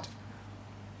 Move, God.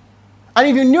 And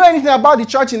if you knew anything about the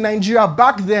church in Nigeria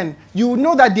back then, you would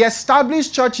know that the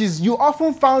established churches, you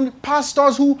often found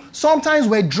pastors who sometimes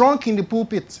were drunk in the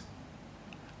pulpit.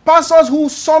 Pastors who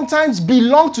sometimes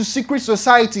belonged to secret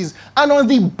societies. And on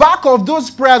the back of those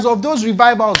prayers, of those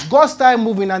revivals, God started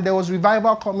moving and there was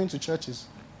revival coming to churches.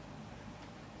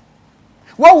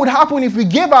 What would happen if we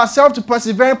gave ourselves to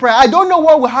persevering prayer? I don't know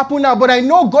what will happen now, but I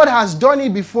know God has done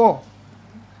it before.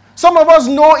 Some of us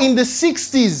know in the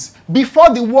 60s, before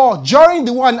the war, during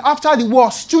the war, and after the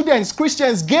war, students,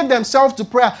 Christians gave themselves to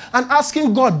prayer and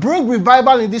asking God, bring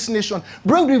revival in this nation.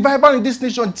 Bring revival in this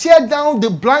nation. Tear down the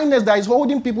blindness that is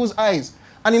holding people's eyes.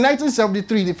 And in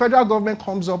 1973, the federal government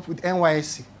comes up with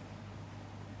NYSC.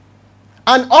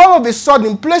 And all of a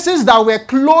sudden, places that were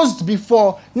closed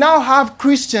before now have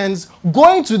Christians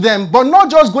going to them, but not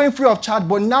just going free of charge,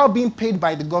 but now being paid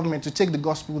by the government to take the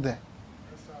gospel there.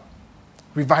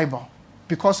 Revival.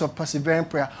 Because of persevering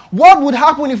prayer. What would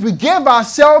happen if we gave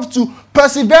ourselves to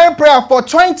persevering prayer for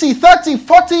 20, 30,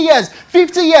 40 years,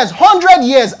 50 years, 100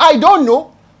 years? I don't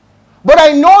know. But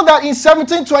I know that in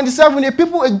 1727,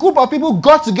 a group of people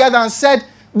got together and said,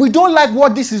 we don't like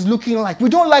what this is looking like. We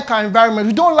don't like our environment.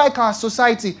 We don't like our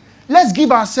society. Let's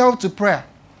give ourselves to prayer.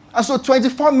 And so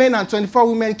 24 men and 24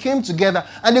 women came together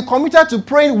and they committed to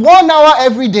praying 1 hour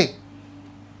every day.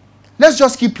 Let's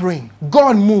just keep praying.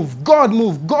 God move, God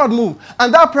move, God move.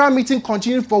 And that prayer meeting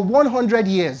continued for 100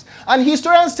 years. And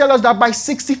historians tell us that by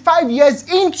 65 years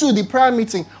into the prayer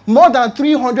meeting, more than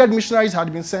 300 missionaries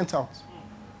had been sent out.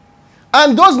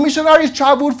 And those missionaries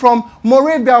traveled from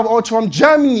Moravia or from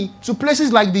Germany to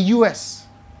places like the US.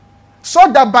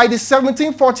 So that by the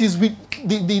 1740s,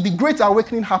 the Great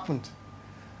Awakening happened.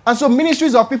 And so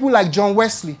ministries of people like John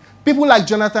Wesley, people like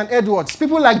Jonathan Edwards,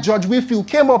 people like George Whitefield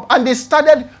came up and they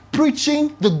started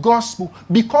preaching the gospel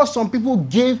because some people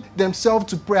gave themselves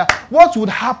to prayer. What would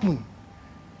happen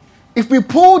if we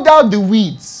pulled out the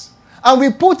weeds and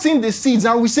we put in the seeds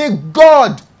and we say,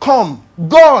 God, come.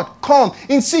 God, come.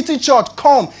 In City Church,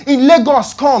 come. In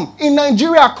Lagos, come. In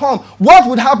Nigeria, come. What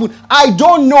would happen? I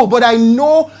don't know, but I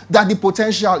know that the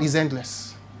potential is endless.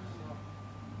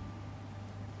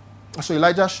 So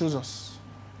Elijah shows us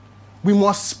we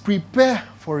must prepare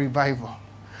for revival.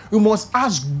 We must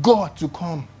ask God to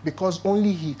come because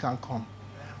only He can come.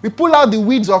 We pull out the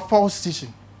weeds of false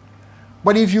teaching.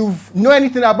 But if you know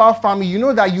anything about farming, you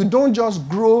know that you don't just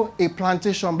grow a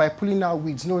plantation by pulling out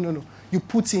weeds. No. You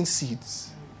put in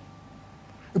seeds.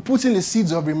 You put in the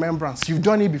seeds of remembrance. You've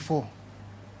done it before.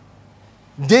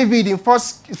 David in 1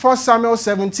 Samuel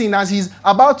 17, as he's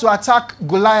about to attack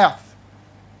Goliath,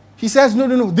 he says, no.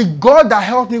 The God that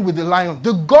helped me with the lion,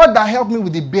 the God that helped me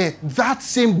with the bear, that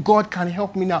same God can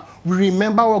help me now. We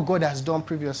remember what God has done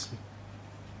previously.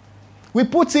 We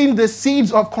put in the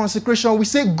seeds of consecration. We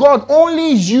say, God,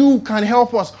 only you can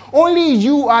help us. Only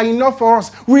you are enough for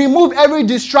us. We remove every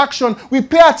distraction. We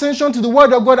pay attention to the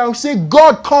word of God and we say,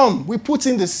 God, come. We put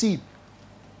in the seed.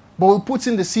 But we put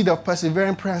in the seed of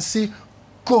persevering prayer and say,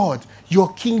 God,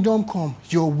 your kingdom come,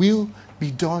 your will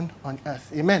be done on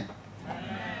earth. Amen.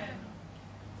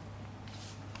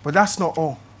 But that's not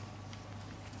all.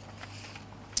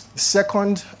 The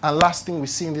second and last thing we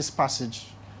see in this passage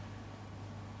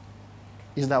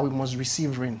is that we must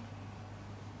receive rain.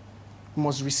 We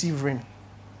must receive rain.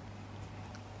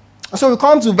 And so we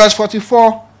come to verse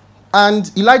 44,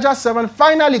 and Elijah's servant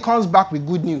finally comes back with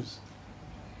good news.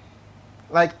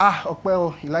 Like,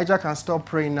 well, Elijah can stop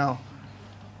praying now.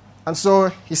 And so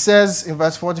he says in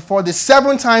verse 44, the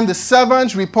seventh time the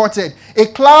servant reported, a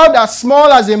cloud as small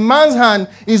as a man's hand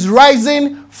is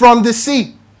rising from the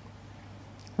sea.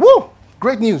 Woo!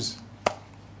 Great news.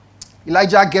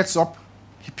 Elijah gets up,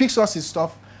 he picks up his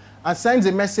stuff, and sends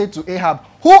a message to Ahab,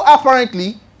 who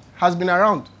apparently has been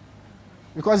around.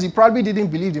 Because he probably didn't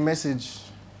believe the message.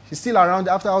 He's still around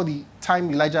after all the time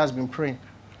Elijah has been praying.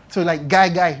 So like,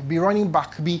 guy, be running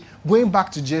back, be going back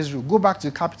to Jezreel, go back to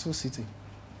the capital city.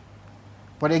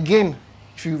 But again,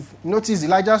 if you've noticed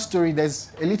Elijah's story,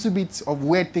 there's a little bit of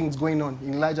weird things going on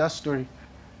in Elijah's story.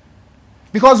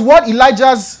 Because what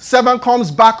Elijah's servant comes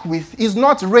back with is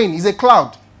not rain, it's a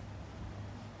cloud.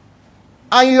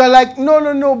 And you're like,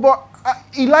 no, but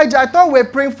Elijah, I thought we were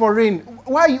praying for rain.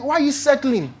 Why are you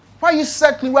settling? Why are you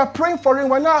settling? We're praying for rain,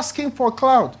 we're not asking for a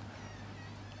cloud.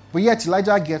 But yet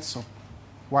Elijah gets up.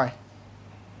 Why?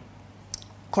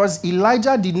 Because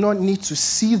Elijah did not need to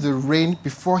see the rain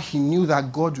before he knew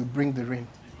that God would bring the rain.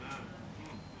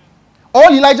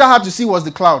 All Elijah had to see was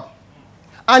the cloud.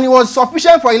 And it was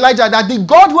sufficient for Elijah that the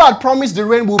God who had promised the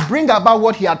rain will bring about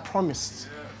what he had promised.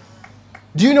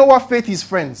 Do you know what faith is,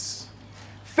 friends?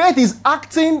 Faith is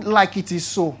acting like it is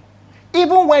so,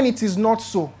 even when it is not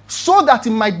so, so that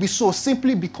it might be so,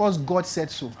 simply because God said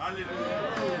so. Hallelujah.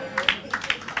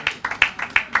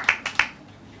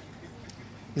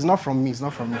 It's not from me. It's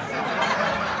not from me.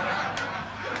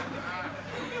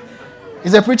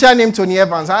 It's a preacher named Tony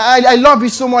Evans. I love it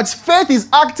so much. Faith is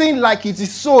acting like it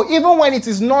is so, even when it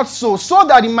is not so, so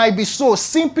that it might be so,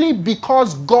 simply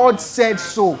because God said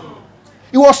so.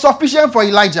 It was sufficient for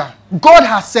Elijah. God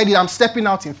has said it. I'm stepping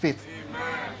out in faith.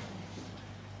 Amen.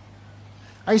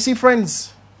 And you see,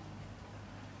 friends,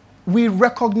 we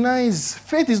recognize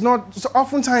faith is not, so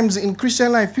oftentimes in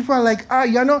Christian life, people are like,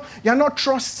 you're not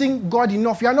trusting God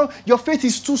enough. Your faith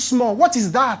is too small. What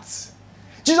is that?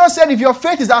 Jesus said, if your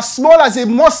faith is as small as a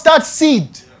mustard seed,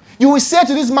 you will say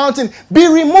to this mountain, be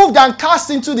removed and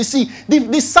cast into the sea.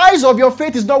 The size of your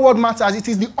faith is not what matters. It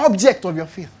is the object of your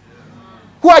faith.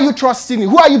 Who are you trusting in?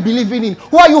 Who are you believing in?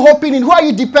 Who are you hoping in? Who are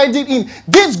you depending in?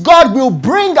 This God will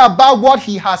bring about what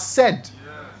he has said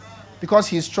because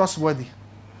he is trustworthy.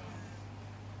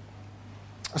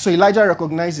 So Elijah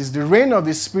recognizes the reign of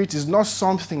the Spirit is not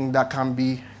something that can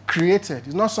be created.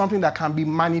 It's not something that can be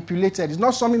manipulated. It's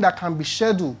not something that can be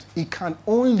scheduled. It can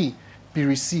only be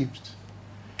received.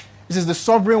 This is the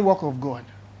sovereign work of God.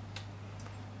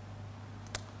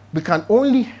 We can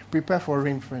only prepare for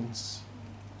rain, friends.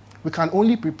 We can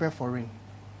only prepare for rain.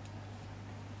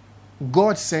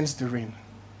 God sends the rain.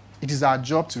 It is our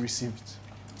job to receive it.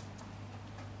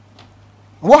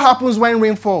 What happens when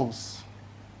rain falls?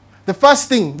 The first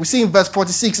thing we see in verse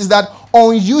 46 is that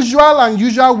unusual and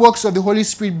usual works of the Holy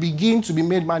Spirit begin to be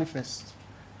made manifest.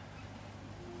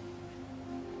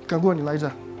 You can go on,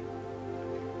 Elijah.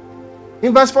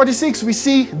 In verse 46, we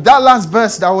see that last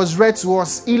verse that was read to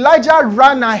us. Elijah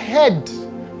ran ahead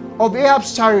of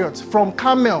Ahab's chariot from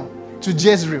Carmel to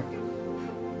Jezreel.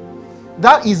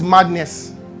 That is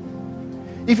madness.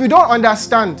 If you don't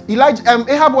understand,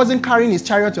 Ahab wasn't carrying his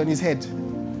chariot on his head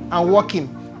and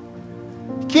walking.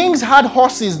 Kings had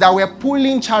horses that were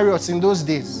pulling chariots in those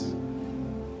days.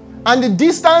 And the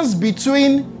distance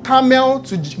between Carmel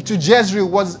to Jezreel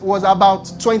was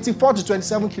about 24 to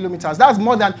 27 kilometers. That's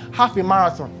more than half a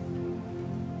marathon.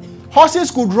 Horses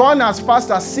could run as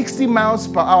fast as 60 miles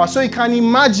per hour. So you can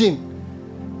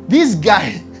imagine, this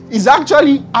guy is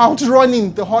actually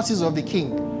outrunning the horses of the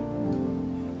king.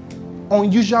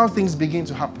 Unusual things begin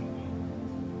to happen.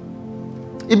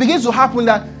 It begins to happen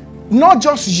that not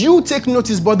just you take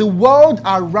notice, but the world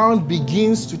around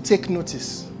begins to take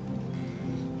notice.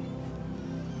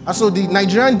 And so the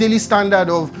Nigerian Daily Standard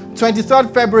of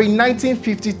 23rd February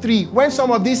 1953, when some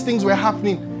of these things were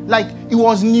happening, like it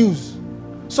was news.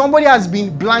 Somebody has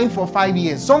been blind for 5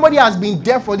 years. Somebody has been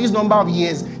deaf for this number of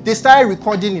years. They started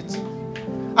recording it.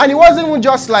 And it wasn't even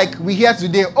just like we hear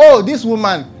today, oh, this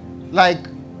woman, like,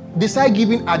 they started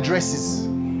giving addresses.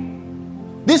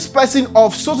 This person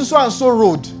of so and so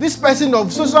road. This person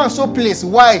of so and so place.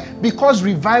 Why? Because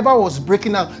revival was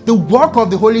breaking out. The work of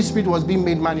the Holy Spirit was being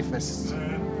made manifest.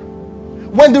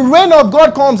 When the rain of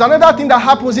God comes, another thing that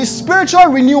happens is spiritual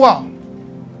renewal.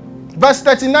 Verse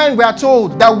 39, we are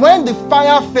told that when the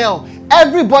fire fell,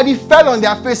 everybody fell on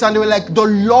their face and they were like, the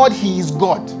Lord, He is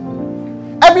God.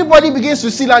 Everybody begins to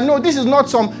see like, no, this is not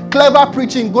some clever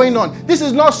preaching going on. This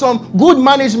is not some good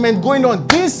management going on.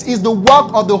 This is the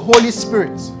work of the Holy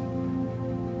Spirit.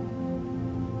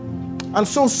 And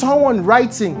so someone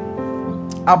writing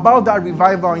about that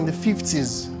revival in the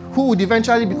 50s, who would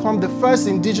eventually become the first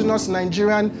indigenous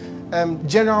Nigerian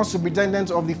general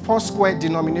superintendent of the Foursquare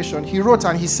denomination, he wrote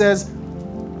and he says,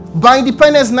 by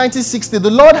independence 1960, the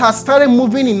Lord has started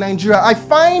moving in Nigeria.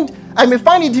 I may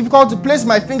find it difficult to place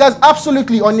my fingers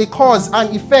absolutely on the cause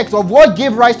and effect of what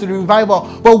gave rise to the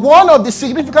revival. But one of the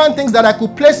significant things that I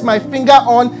could place my finger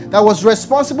on that was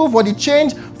responsible for the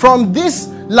change from this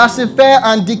laissez-faire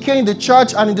and decay in the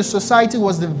church and in the society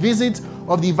was the visit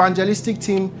of the evangelistic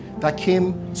team that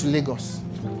came to Lagos.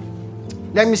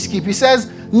 Let me skip. He says,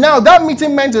 now that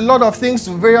meeting meant a lot of things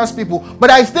to various people, but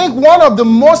I think one of the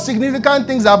most significant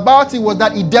things about it was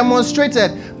that it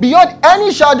demonstrated beyond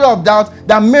any shadow of doubt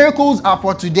that miracles are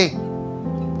for today.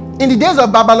 In the days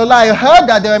of Babalola, I heard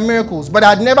that there were miracles, but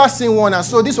I had never seen one, and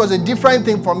so this was a different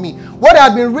thing for me. What I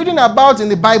had been reading about in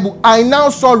the Bible, I now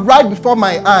saw right before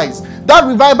my eyes. That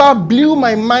revival blew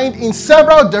my mind in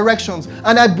several directions,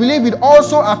 and I believe it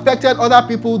also affected other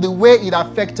people the way it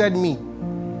affected me.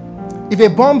 If a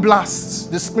bomb blasts,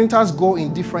 the splinters go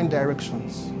in different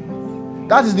directions.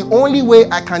 That is the only way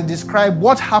I can describe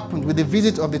what happened with the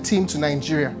visit of the team to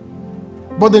Nigeria.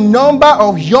 But the number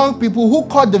of young people who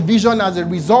caught the vision as a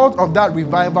result of that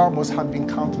revival must have been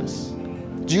countless.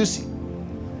 Do you see?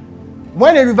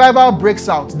 When a revival breaks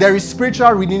out, there is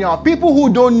spiritual renewal. People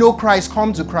who don't know Christ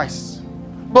come to Christ.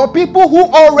 But people who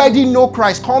already know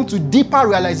Christ come to deeper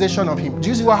realization of Him. Do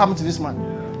you see what happened to this man?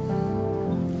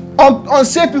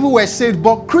 Unsaved people were saved,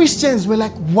 but Christians were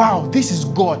like, wow, this is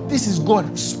God. This is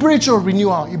God. Spiritual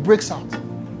renewal. It breaks out.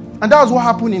 And that was what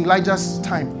happened in Elijah's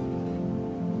time.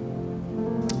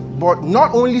 But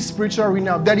not only spiritual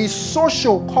renewal, there is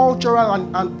social, cultural,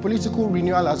 and political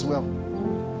renewal as well.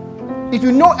 If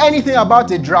you know anything about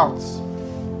a drought,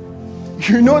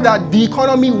 you know that the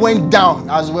economy went down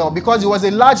as well because it was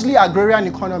a largely agrarian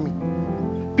economy.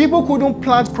 People couldn't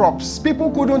plant crops. People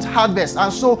couldn't harvest.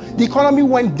 And so the economy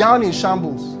went down in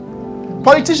shambles.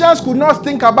 Politicians could not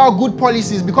think about good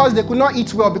policies because they could not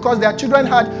eat well, because their children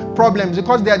had problems,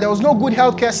 because there was no good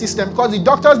healthcare system, because the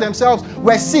doctors themselves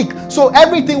were sick. So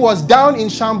everything was down in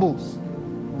shambles.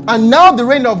 And now the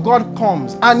reign of God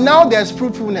comes. And now there's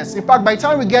fruitfulness. In fact, by the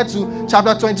time we get to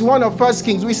chapter 21 of 1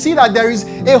 Kings, we see that there is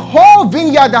a whole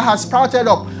vineyard that has sprouted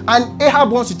up. And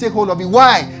Ahab wants to take hold of it.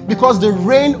 Why? Because the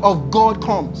reign of God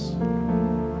comes.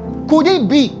 Could it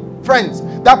be, friends,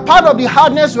 that part of the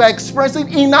hardness we're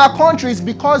experiencing in our country is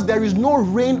because there is no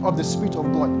reign of the Spirit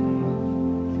of God?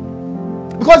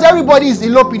 Because everybody is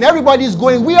eloping, everybody is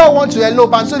going, we all want to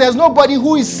elope, and so there's nobody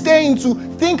who is staying to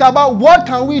think about what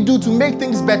can we do to make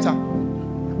things better.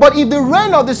 But if the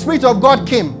reign of the Spirit of God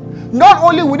came, not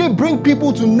only would it bring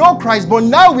people to know Christ, but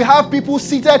now we have people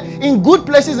seated in good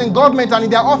places in government and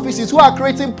in their offices who are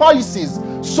creating policies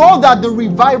so that the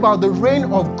revival, the reign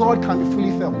of God can be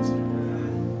fully felt.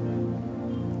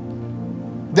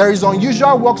 There is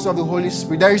unusual works of the Holy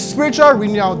Spirit. There is spiritual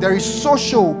renewal. There is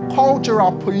social,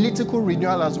 cultural, political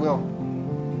renewal as well.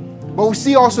 But we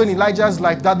see also in Elijah's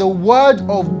life that the word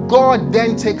of God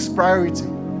then takes priority.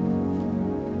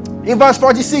 In verse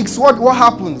 46, what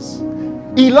happens?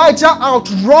 Elijah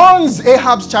outruns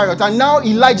Ahab's chariot, and now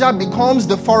Elijah becomes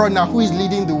the forerunner who is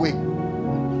leading the way.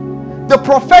 The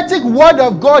prophetic word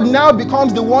of God now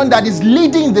becomes the one that is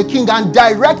leading the king and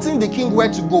directing the king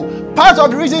where to go. Part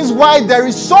of the reasons why there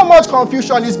is so much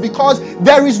confusion is because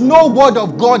there is no word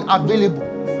of God available.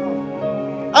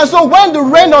 And so when the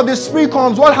reign of the Spirit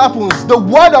comes, what happens? The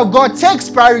word of God takes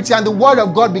priority and the word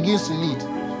of God begins to lead.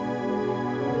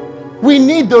 We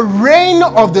need the reign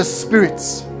of the Spirit.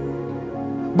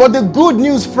 But the good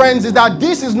news, friends, is that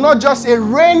this is not just a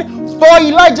reign for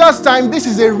Elijah's time, this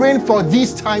is a reign for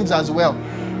these times as well.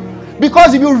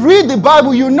 Because if you read the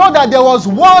Bible, you know that there was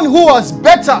one who was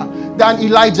better than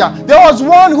Elijah. There was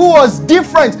one who was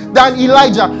different than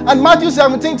Elijah. And Matthew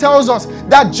 17 tells us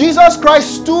that Jesus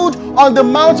Christ stood on the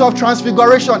Mount of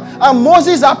Transfiguration, and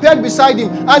Moses appeared beside him,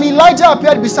 and Elijah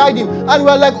appeared beside him, and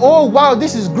we're like, oh wow,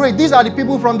 this is great. These are the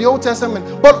people from the Old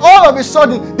Testament. But all of a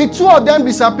sudden, the two of them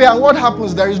disappear, and what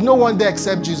happens? There is no one there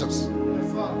except Jesus.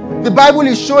 The Bible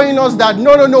is showing us that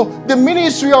no, the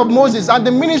ministry of Moses and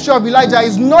the ministry of Elijah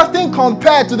is nothing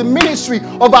compared to the ministry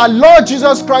of our Lord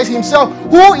Jesus Christ himself,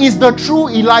 who is the true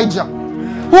Elijah.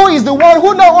 Who is the one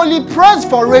who not only prays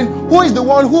for rain, who is the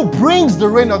one who brings the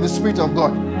rain of the Spirit of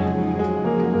God?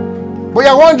 But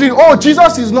you're wondering, oh,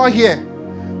 Jesus is not here.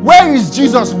 Where is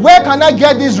Jesus? Where can I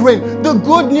get this rain? The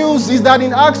good news is that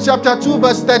in Acts chapter 2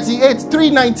 verse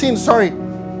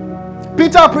 3:19,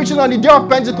 Peter preaching on the day of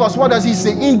Pentecost, what does he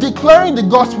say? In declaring the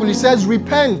gospel, he says,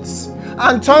 repent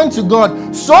and turn to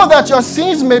God so that your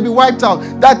sins may be wiped out,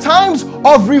 that times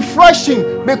of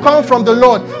refreshing may come from the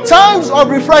Lord. Times of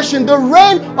refreshing, the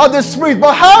rain of the Spirit.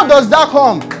 But how does that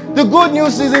come? The good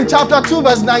news is in chapter 2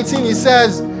 verse 19, he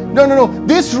says, no,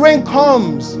 this rain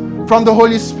comes from the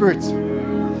Holy Spirit.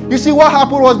 You see, what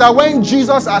happened was that when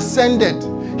Jesus ascended,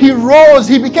 he rose,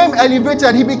 he became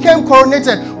elevated, he became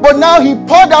coronated, but now he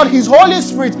poured out his Holy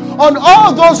Spirit on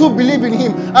all those who believe in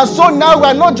him. And so now we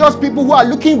are not just people who are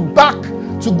looking back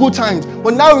to good times,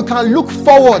 but now we can look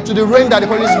forward to the rain that the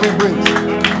Holy Spirit brings.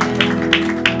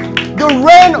 The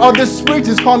rain of the Spirit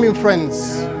is coming,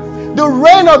 friends. The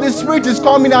rain of the Spirit is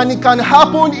coming, and it can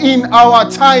happen in our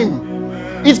time.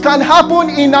 It can happen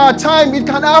in our time. It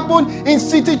can happen in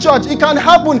City Church. It can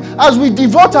happen as we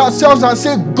devote ourselves and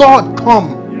say, God,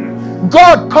 come.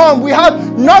 God, come. We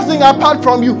have nothing apart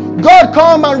from you. God,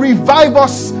 come and revive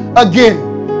us again.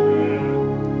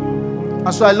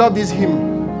 And so I love this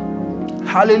hymn.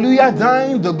 Hallelujah,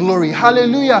 thine the glory.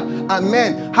 Hallelujah,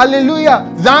 amen.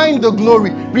 Hallelujah, thine the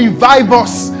glory. Revive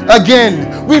us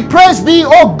again. We praise thee,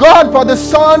 O God, for the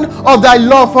Son of thy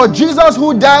love, for Jesus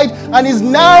who died and is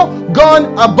now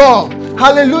gone above.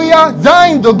 Hallelujah,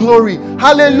 thine the glory.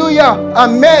 Hallelujah,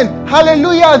 amen.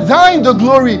 Hallelujah, thine the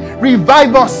glory.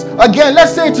 Revive us again.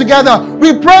 Let's say it together.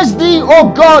 We praise thee, O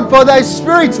God, for thy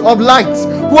Spirit of light,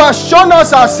 who has shown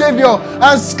us our Savior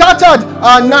and scattered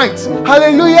our night.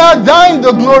 Hallelujah, thine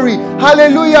the glory.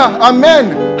 Hallelujah,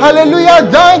 amen. Hallelujah,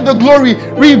 thine the glory.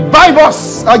 Revive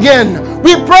us again.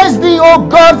 We praise thee, O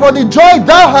God, for the joy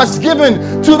thou hast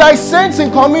given to thy saints in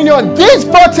communion, this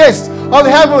foretaste of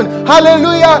heaven.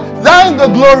 Hallelujah, thine the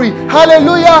glory.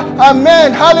 Hallelujah,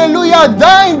 amen. Hallelujah,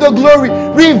 thine the glory.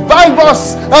 Revive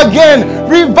us again.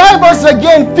 Revive us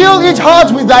again. Fill each heart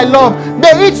with thy love.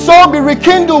 May each soul be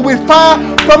rekindled with fire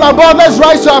from above. Let's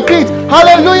rise to our feet.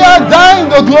 Hallelujah, thine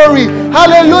the glory.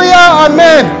 Hallelujah,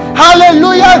 amen.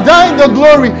 Hallelujah, thine the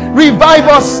glory. Revive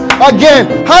us again.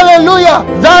 Hallelujah,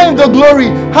 thine the glory.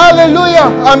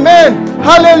 Hallelujah, amen.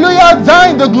 Hallelujah,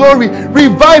 thine the glory.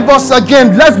 Revive us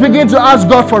again. Let's begin to ask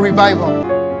God for revival.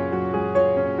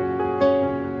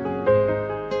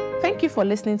 Thank you for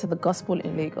listening to the Gospel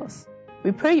in Lagos.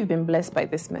 We pray you've been blessed by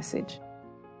this message.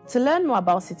 To learn more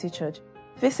about City Church,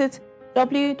 visit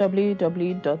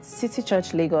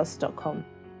www.citychurchlagos.com.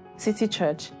 City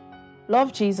Church.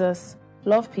 Love Jesus,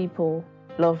 love people,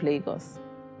 love Lagos.